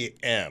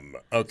 a.m.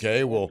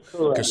 Okay, well,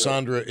 correct.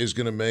 Cassandra is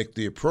going to make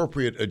the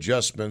appropriate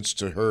adjustments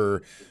to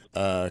her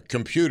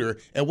computer.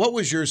 And what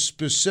was your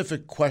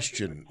specific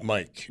question,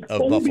 Mike,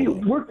 of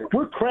Buffalo?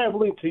 We're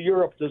traveling to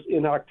Europe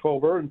in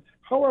October, and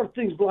how are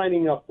things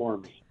lining up for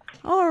me?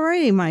 All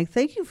righty, Mike.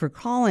 Thank you for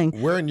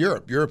calling. We're in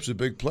Europe. Europe's a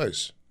big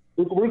place.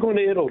 We're going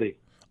to Italy.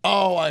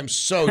 Oh, I'm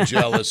so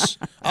jealous.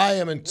 I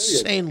am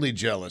insanely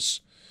jealous.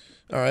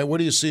 All right, what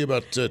do you see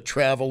about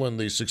travel and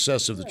the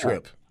success of the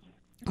trip?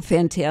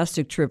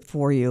 Fantastic trip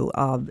for you.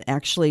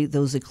 Actually,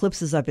 those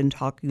eclipses I've been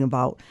talking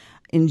about,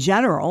 in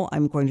general,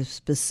 I'm going to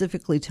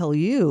specifically tell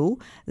you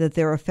that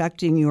they're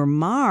affecting your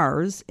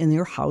Mars in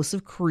your house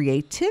of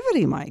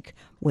creativity, Mike.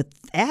 What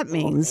that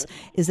means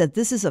is that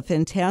this is a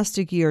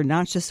fantastic year,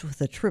 not just with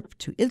a trip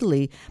to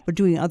Italy, but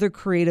doing other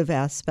creative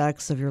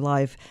aspects of your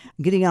life,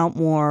 getting out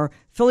more,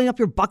 filling up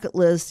your bucket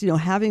list,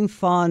 having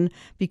fun,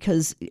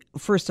 because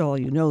first of all,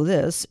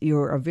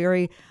 you're a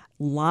very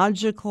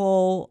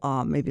logical,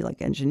 maybe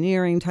like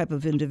engineering type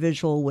of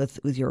individual with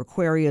your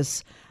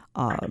Aquarius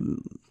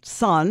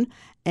sun,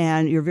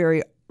 and you're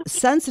very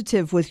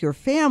sensitive with your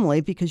family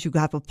because you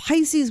have a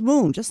Pisces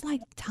moon, just like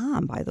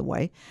Tom, by the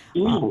way.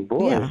 Oh,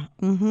 boy. Yeah.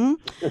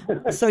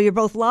 Mm-hmm. So you're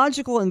both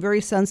logical and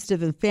very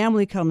sensitive, and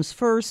family comes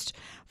first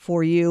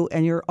for you,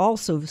 and you're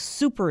also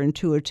super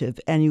intuitive,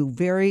 and you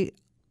very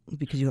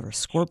because you have a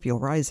Scorpio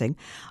rising,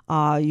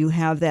 you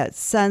have that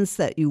sense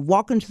that you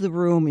walk into the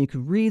room and you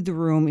can read the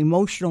room,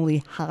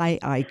 emotionally high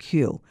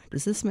IQ.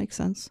 Does this make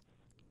sense?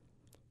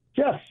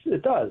 Yes,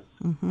 it does.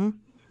 Mm-hmm.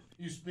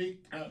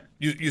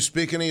 You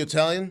speak any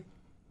Italian?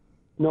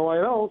 No, I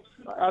don't.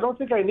 I don't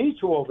think I need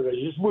to over there.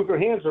 You just move your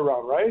hands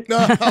around, right?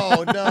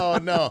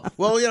 No.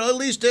 Well, at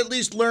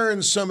least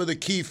learn some of the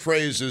key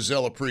phrases.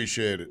 They'll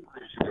appreciate it.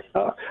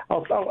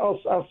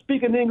 I'll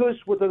speak in English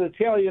with an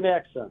Italian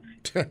accent.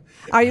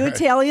 Are you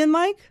Italian,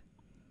 Mike?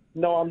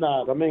 No, I'm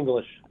not. I'm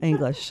English.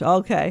 English.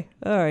 Okay.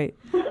 All right.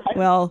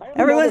 Well,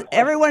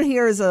 everyone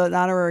here is an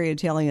honorary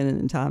Italian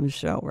in Tom's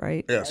show,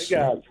 right? Yes.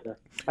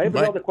 I have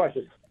another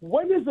question.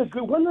 When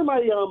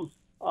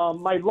are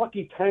my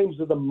lucky times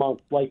of the month,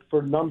 like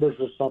for numbers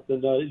or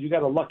something? You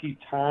got a lucky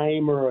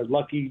time or a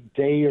lucky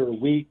day or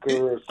week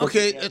or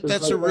something? Okay,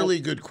 that's a really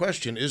good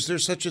question. Is there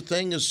such a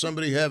thing as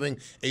somebody having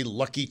a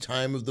lucky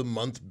time of the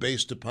month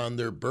based upon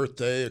their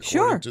birthday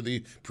according to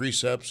the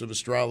precepts of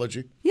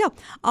astrology? Yeah.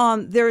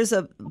 There is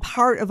a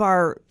part of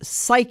our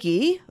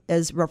psyche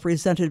as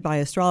represented by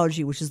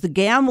astrology, which is the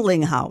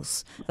gambling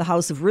house, the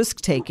house of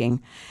risk-taking.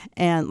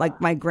 And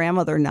like my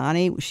grandmother,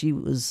 Nani, she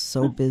was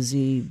so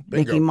busy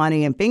making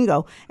money and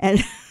bingo.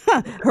 And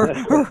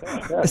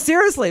her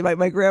seriously,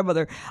 my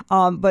grandmother.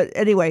 But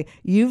anyway,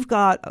 you've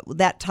got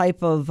that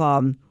type of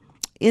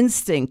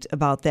instinct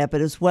about that, but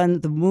it's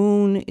when the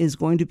moon is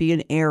going to be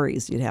in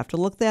Aries. You'd have to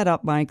look that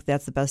up, Mike.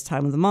 That's the best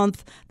time of the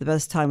month. The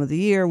best time of the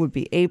year would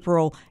be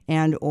April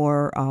and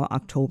or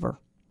October.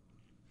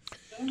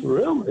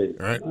 Really?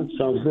 All right. That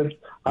sounds good.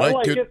 Mike,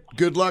 like it.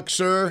 Good luck,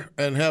 sir,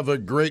 and have a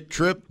great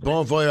trip.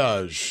 Bon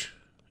voyage.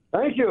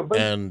 Thank you.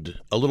 And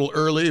a little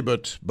early,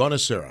 but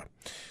buonasera.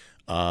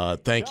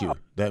 Thank you.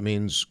 That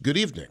means good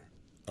evening,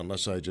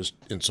 unless I just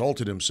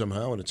insulted him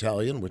somehow in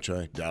Italian, which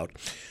I doubt.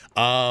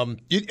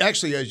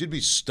 You'd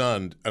be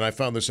stunned, and I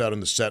found this out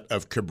on the set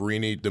of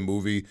Cabrini, the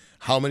movie,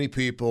 how many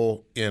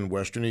people in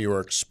Western New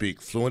York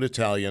speak fluent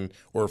Italian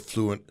or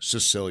fluent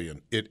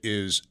Sicilian. It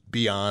is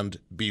beyond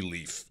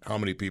belief how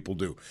many people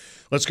do.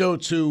 Let's go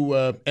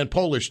to, and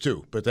Polish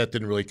too, but that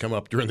didn't really come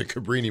up during the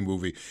Cabrini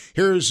movie.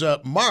 Here's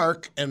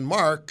Mark, and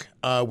Mark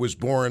was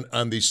born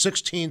on the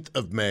 16th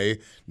of May,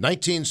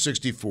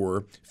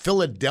 1964,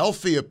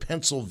 Philadelphia,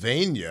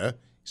 Pennsylvania.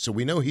 So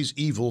we know he's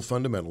evil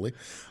fundamentally.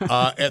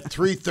 At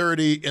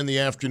 3:30 in the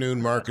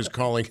afternoon, Mark is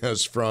calling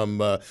us from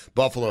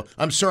Buffalo.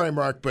 I'm sorry,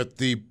 Mark, but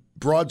the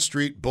Broad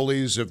Street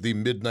bullies of the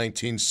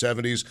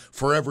mid-1970s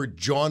forever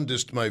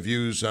jaundiced my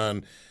views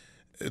on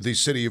the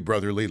city of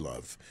brotherly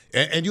love.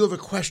 And you have a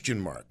question,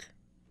 Mark.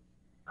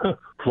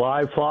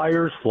 Fly,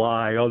 flyers,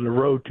 fly on the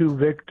road to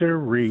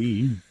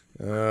victory.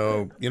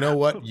 Oh, you know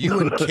what?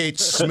 You and Kate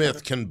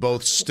Smith can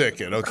both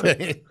stick it,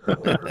 okay?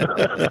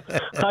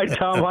 Hi,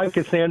 Tom. Hi,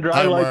 Cassandra.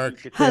 Hi,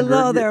 Mark.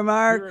 Hello there,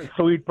 Mark. You're a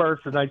sweet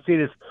person. I see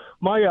this.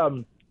 My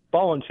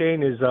ball and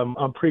chain is I'm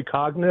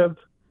precognitive,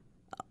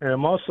 and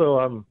I'm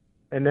also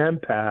an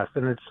empath,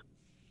 and it's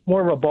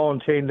more of a ball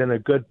and chain than a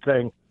good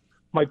thing.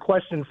 My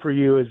question for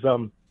you is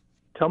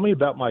tell me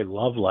about my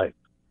love life.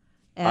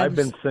 I've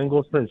been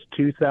single since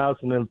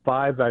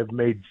 2005. I've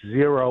made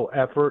zero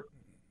effort.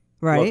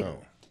 Right.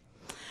 Whoa.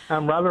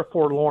 I'm rather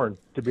forlorn,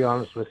 to be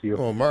honest with you.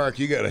 Well, Mark,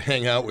 you got to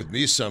hang out with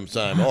me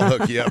sometime. I'll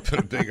hook you up in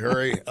a big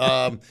hurry.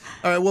 All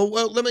right. Well,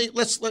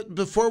 let's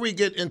before we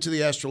get into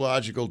the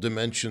astrological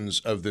dimensions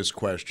of this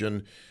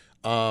question,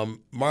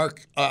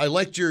 Mark, I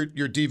liked your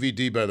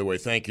DVD, by the way.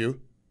 Thank you.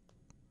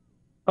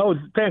 Oh,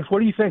 thanks. What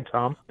do you think,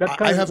 Tom? That's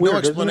kind of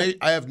weird, isn't it?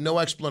 I have no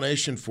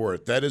explanation for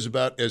it. That is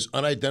about as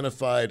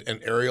unidentified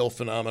an aerial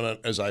phenomenon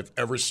as I've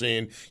ever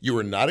seen. You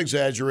are not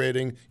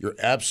exaggerating. You're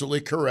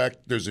absolutely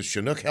correct. There's a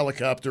Chinook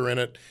helicopter in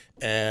it,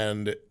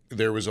 and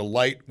there was a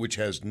light which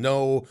has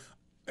no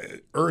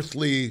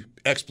earthly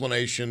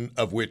explanation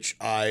of which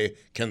I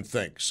can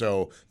think.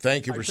 So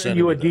thank you for sending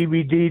you a that.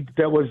 DVD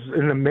that was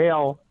in the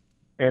mail,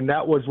 and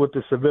that was with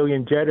the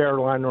civilian jet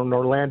airline in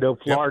Orlando,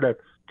 Florida.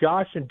 Yep.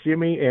 Josh and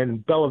Jimmy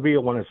and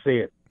Bellavia want to see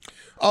it.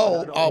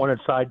 Oh, I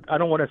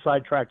don't want to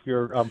sidetrack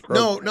your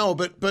program. No,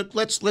 but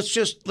let's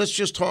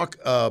just talk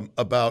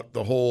about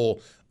the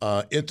whole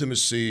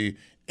intimacy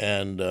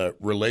and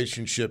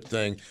relationship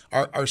thing.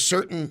 Are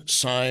certain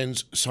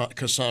signs,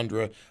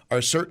 Cassandra,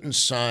 are certain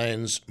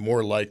signs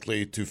more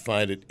likely to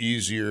find it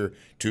easier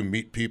to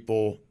meet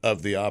people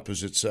of the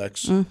opposite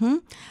sex? Mm-hmm.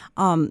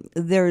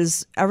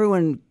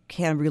 Everyone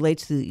can relate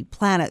to the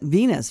planet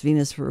Venus.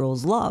 Venus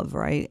rules love,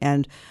 right?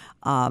 And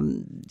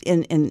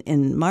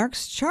in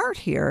Mark's chart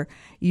here,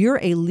 you're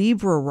a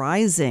Libra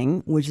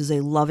rising, which is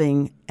a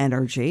loving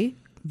energy,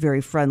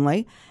 very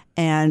friendly,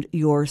 and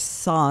your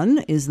sun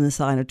is in the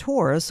sign of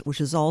Taurus,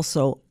 which is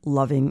also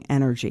loving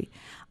energy.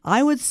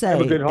 I would say, have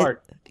a good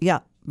heart.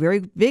 Very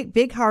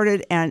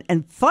big-hearted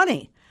and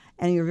funny.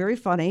 And you're very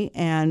funny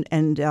and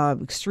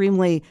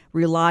extremely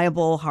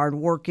reliable,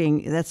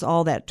 hardworking. That's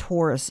all that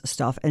Taurus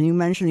stuff. And you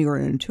mentioned you're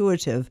an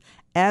intuitive.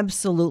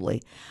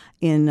 Absolutely.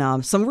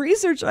 In some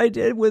research I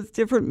did with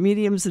different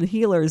mediums and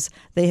healers,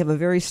 they have a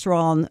very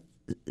strong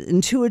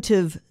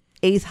intuitive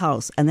 8th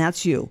house, and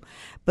that's you.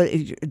 But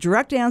a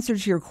direct answer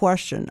to your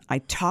question, I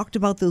talked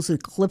about those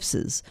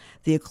eclipses.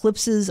 The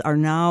eclipses are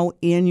now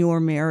in your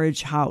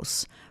marriage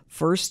house.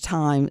 First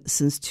time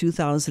since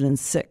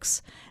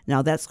 2006.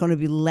 Now that's going to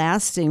be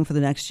lasting for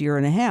the next year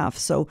and a half.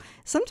 So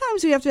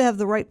sometimes you have to have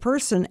the right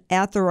person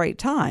at the right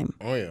time.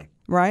 Oh, yeah.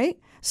 Right?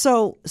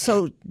 So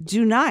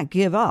do not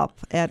give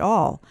up at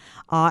all.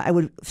 I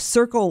would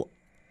circle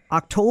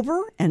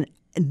October and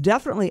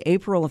definitely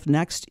April of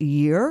next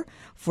year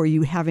for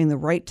you having the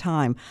right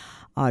time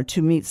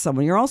to meet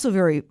someone. You're also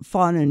very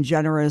fun and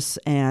generous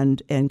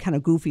and kind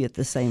of goofy at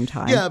the same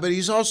time. Yeah, but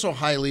he's also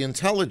highly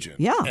intelligent.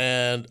 Yeah.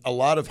 And a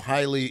lot of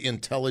highly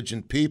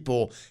intelligent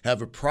people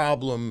have a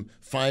problem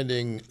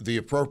finding the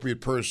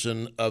appropriate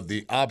person of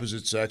the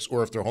opposite sex,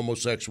 or if they're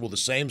homosexual, the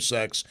same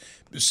sex,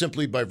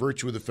 simply by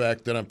virtue of the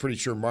fact that I'm pretty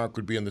sure Mark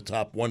would be in the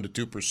top 1%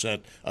 to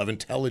 2% of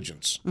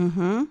intelligence.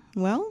 Mm-hmm.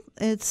 Well,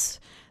 there's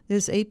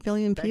 8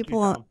 billion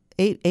people,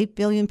 8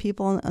 billion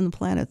people on the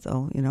planet,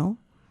 though, you know?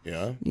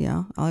 Yeah.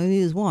 Yeah. All you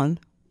need is one.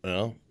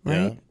 Well,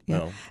 right? Yeah.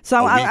 No.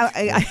 So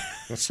I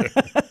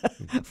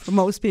for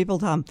most people,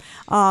 Tom.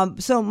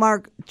 So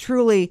Mark,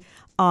 truly,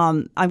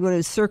 I'm going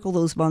to circle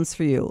those months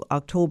for you,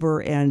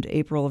 October and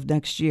April of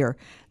next year.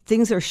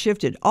 Things are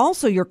shifted.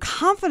 Also, your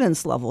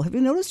confidence level. Have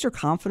you noticed your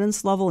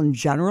confidence level in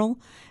general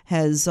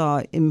has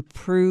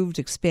improved,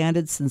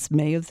 expanded since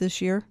May of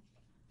this year?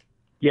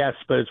 Yes,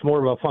 but it's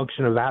more of a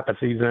function of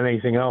apathy than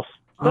anything else.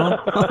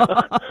 Mark,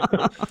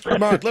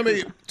 let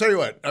me tell you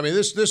what. I mean,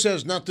 this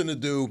has nothing to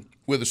do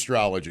with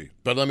astrology,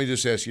 but let me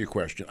just ask you a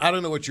question. I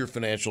don't know what your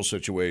financial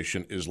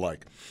situation is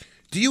like.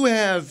 Do you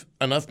have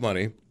enough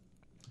money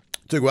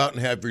to go out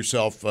and have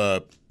yourself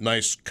a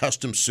nice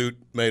custom suit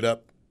made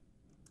up?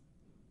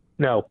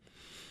 No.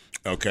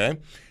 Okay.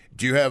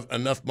 Do you have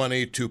enough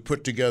money to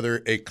put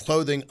together a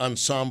clothing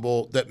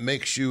ensemble that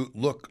makes you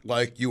look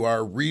like you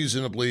are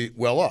reasonably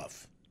well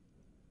off?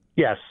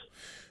 Yes.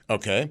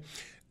 Okay.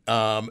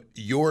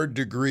 Your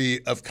degree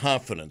of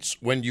confidence.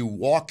 When you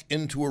walk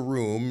into a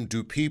room,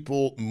 do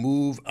people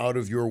move out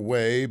of your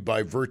way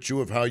by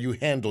virtue of how you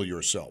handle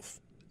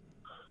yourself?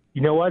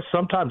 You know what?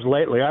 Sometimes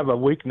lately I have a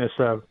weakness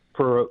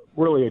for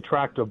really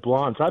attractive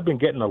blondes. I've been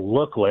getting a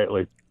look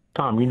lately.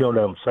 Tom, you know what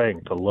I'm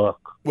saying, to look.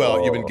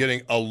 Well, you've been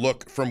getting a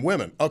look from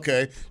women.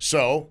 Okay,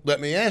 so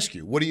let me ask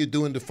you, what are you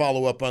doing to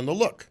follow up on the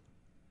look?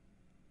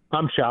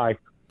 I'm shy.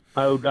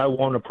 I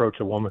won't approach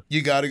a woman.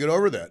 You got to get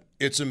over that.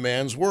 It's a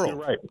man's world. You're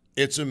right.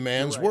 It's a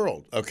man's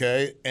world,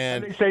 okay?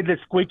 And they say the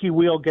squeaky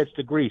wheel gets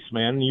the grease,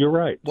 man. You're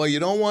right. Well, you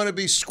don't want to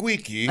be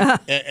squeaky,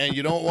 and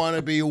you don't want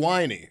to be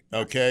whiny,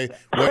 okay?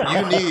 What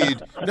you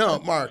need, no,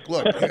 Mark,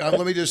 look,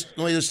 let me just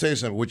tell you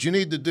something. What you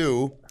need to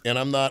do, and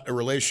I'm not a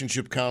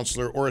relationship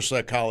counselor or a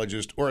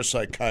psychologist or a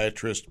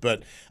psychiatrist,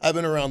 but I've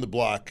been around the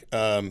block,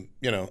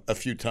 a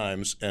few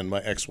times, and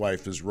my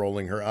ex-wife is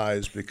rolling her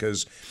eyes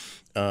because,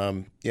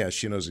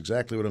 she knows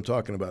exactly what I'm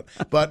talking about.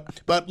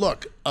 But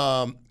look,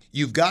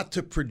 you've got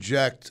to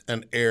project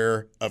an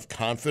air of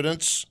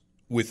confidence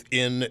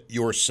within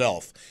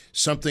yourself.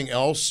 Something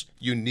else,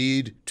 you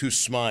need to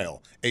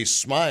smile. A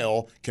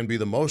smile can be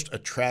the most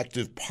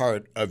attractive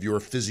part of your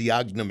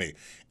physiognomy.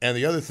 And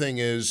the other thing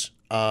is,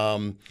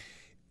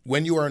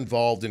 when you are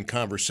involved in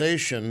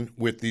conversation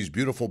with these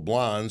beautiful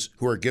blondes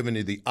who are giving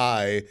you the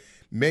eye,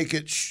 make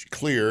it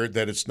clear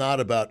that it's not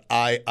about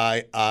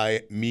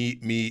I,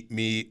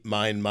 me,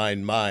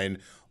 mine.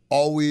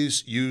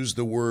 Always use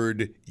the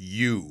word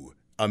you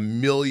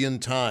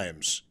 1,000,000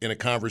 times in a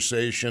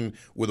conversation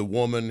with a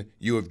woman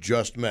you have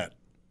just met.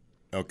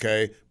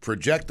 Okay?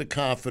 Project the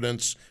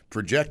confidence,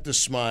 project the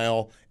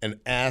smile, and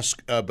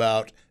ask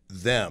about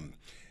them.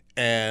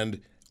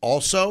 And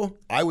also,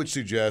 I would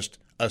suggest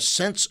a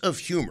sense of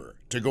humor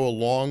to go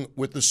along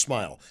with the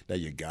smile. Now,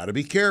 you got to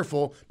be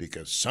careful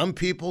because some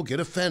people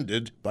get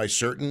offended by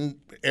certain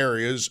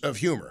areas of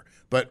humor.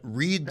 But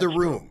read the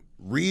room.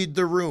 Read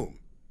the room.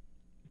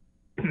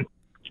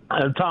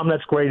 Tom,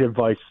 that's great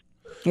advice.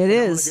 It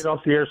is. Get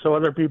off the air so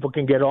other people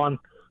can get on.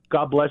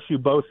 God bless you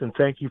both, and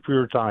thank you for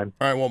your time.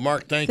 All right, well,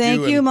 Mark, thank you.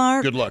 Thank you,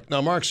 Mark. Good luck.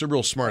 Now, Mark's a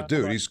real smart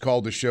dude. He's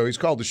called the show. He's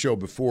called the show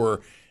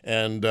before,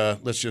 and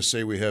let's just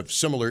say we have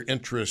similar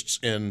interests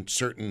in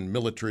certain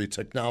military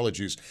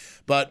technologies.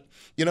 But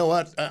you know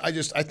what? I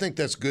think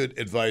that's good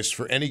advice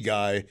for any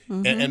guy,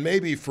 and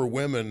maybe for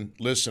women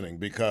listening,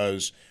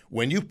 because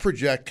when you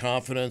project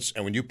confidence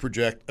and when you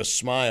project a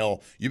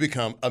smile, you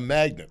become a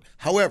magnet.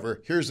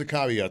 However, here's the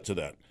caveat to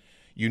that.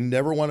 You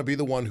never want to be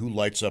the one who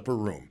lights up a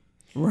room.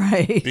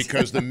 Right.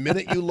 Because the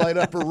minute you light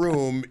up a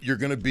room, you're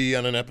going to be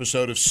on an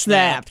episode of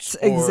Snapped.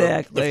 Or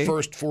exactly. The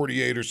First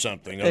 48 or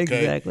something. Okay?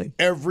 Exactly.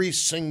 Every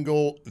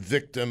single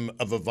victim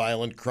of a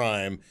violent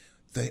crime,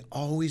 they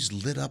always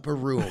lit up a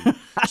room.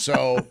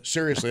 So,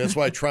 seriously, that's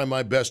why I try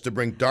my best to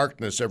bring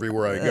darkness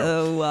everywhere I go.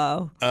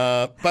 Oh,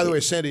 wow. By the way,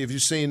 Sandy, have you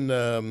seen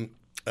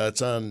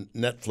It's on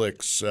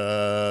Netflix.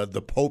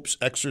 The Pope's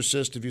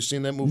Exorcist. Have you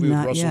seen that movie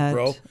Not with yet.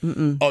 Russell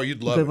Crowe? Oh,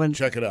 you'd love it.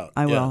 Check it out.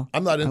 I will.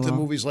 I'm not into will.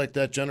 movies like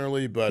that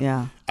generally, but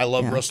Yeah. I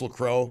love Yeah. Russell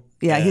Crowe.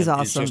 Yeah, he's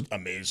and awesome. He's just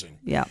amazing.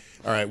 Yeah.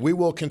 All right, we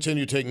will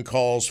continue taking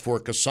calls for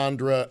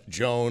Cassandra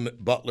Joan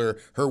Butler.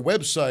 Her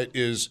website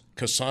is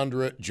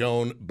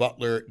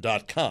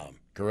CassandraJoanButler.com,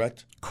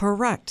 correct?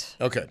 Correct.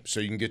 Okay, so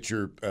you can get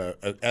your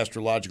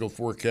astrological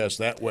forecast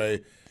that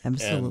way.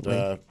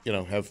 Absolutely.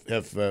 And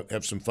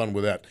have some fun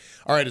with that.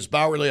 All right, it's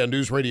Bowerly on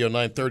News Radio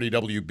 930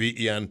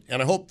 WBEN,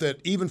 and I hope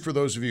that even for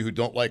those of you who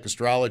don't like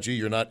astrology,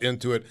 you're not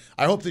into it,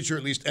 I hope that you're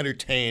at least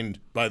entertained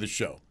by the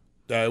show.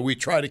 We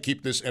try to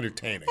keep this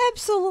entertaining.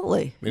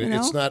 Absolutely. I mean,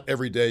 it's not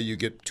every day you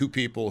get two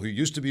people who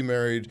used to be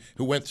married,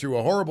 who went through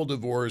a horrible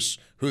divorce,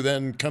 who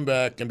then come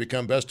back and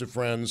become best of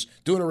friends,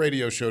 doing a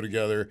radio show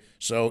together.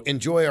 So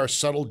enjoy our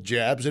subtle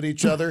jabs at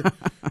each other.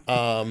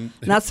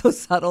 Not so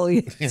subtle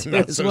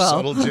not so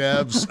subtle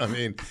jabs. I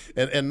mean,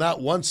 and not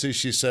once has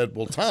she said,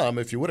 well, Tom,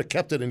 if you would have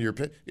kept it in your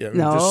just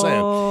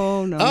saying.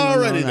 No. All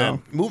righty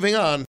then. Moving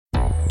on.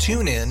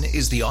 TuneIn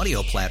is the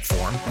audio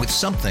platform with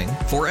something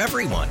for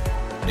everyone.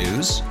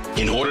 News.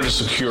 In order to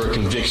secure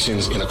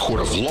convictions in a court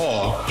of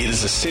law, it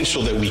is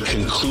essential that we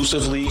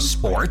conclusively.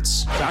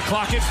 Sports. Got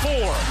clock at 4.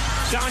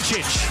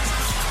 Doncic.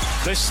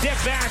 The step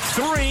back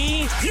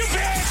 3. You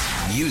bet.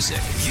 Music.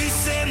 You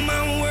set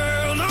my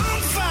world on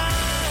fire.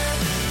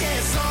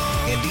 Yes,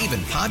 and even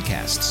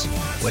podcasts.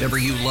 Whatever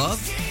you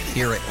love,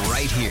 hear it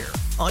right here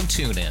on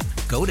TuneIn.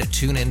 Go to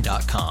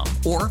TuneIn.com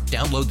or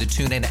download the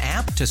TuneIn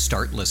app to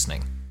start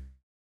listening.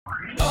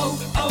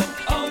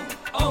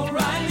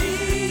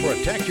 O'Reilly.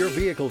 Protect your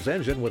vehicle's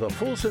engine with a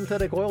full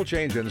synthetic oil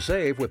change and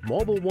save with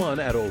Mobile One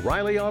at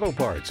O'Reilly Auto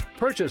Parts.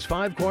 Purchase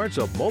 5 quarts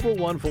of Mobile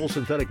One full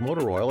synthetic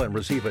motor oil and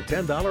receive a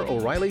 $10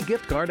 O'Reilly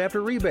gift card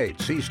after rebate.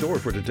 See store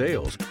for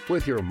details.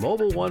 With your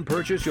Mobile One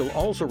purchase, you'll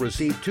also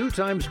receive 2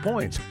 times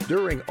points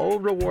during O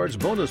Rewards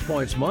Bonus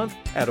Points Month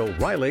at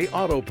O'Reilly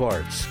Auto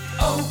Parts.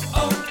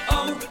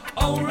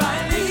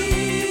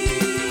 O'Reilly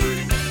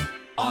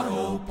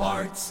Auto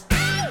Parts.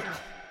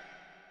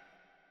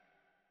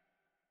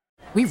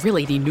 We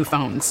really need new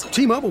phones.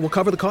 T-Mobile will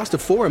cover the cost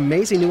of 4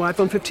 amazing new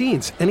iPhone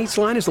 15s, and each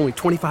line is only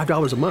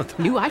 $25 a month.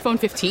 New iPhone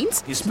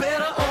 15s? It's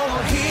better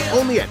over here.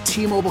 Only at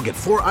T-Mobile, get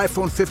 4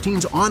 iPhone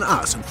 15s on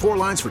us and 4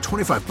 lines for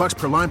 $25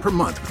 per line per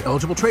month with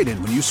eligible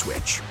trade-in when you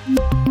switch.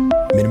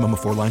 Minimum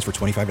of 4 lines for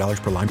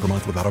 $25 per line per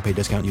month with autopay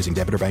discount using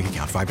debit or bank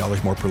account.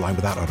 $5 more per line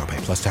without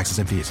autopay, plus taxes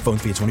and fees. Phone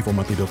fee at 24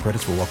 monthly bill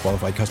credits for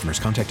well-qualified customers.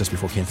 Contact us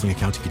before canceling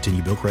account to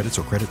continue bill credits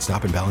or credit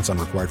stop and balance on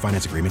required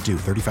finance agreement due.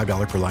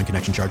 $35 per line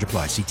connection charge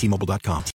applies. See T-Mobile.com.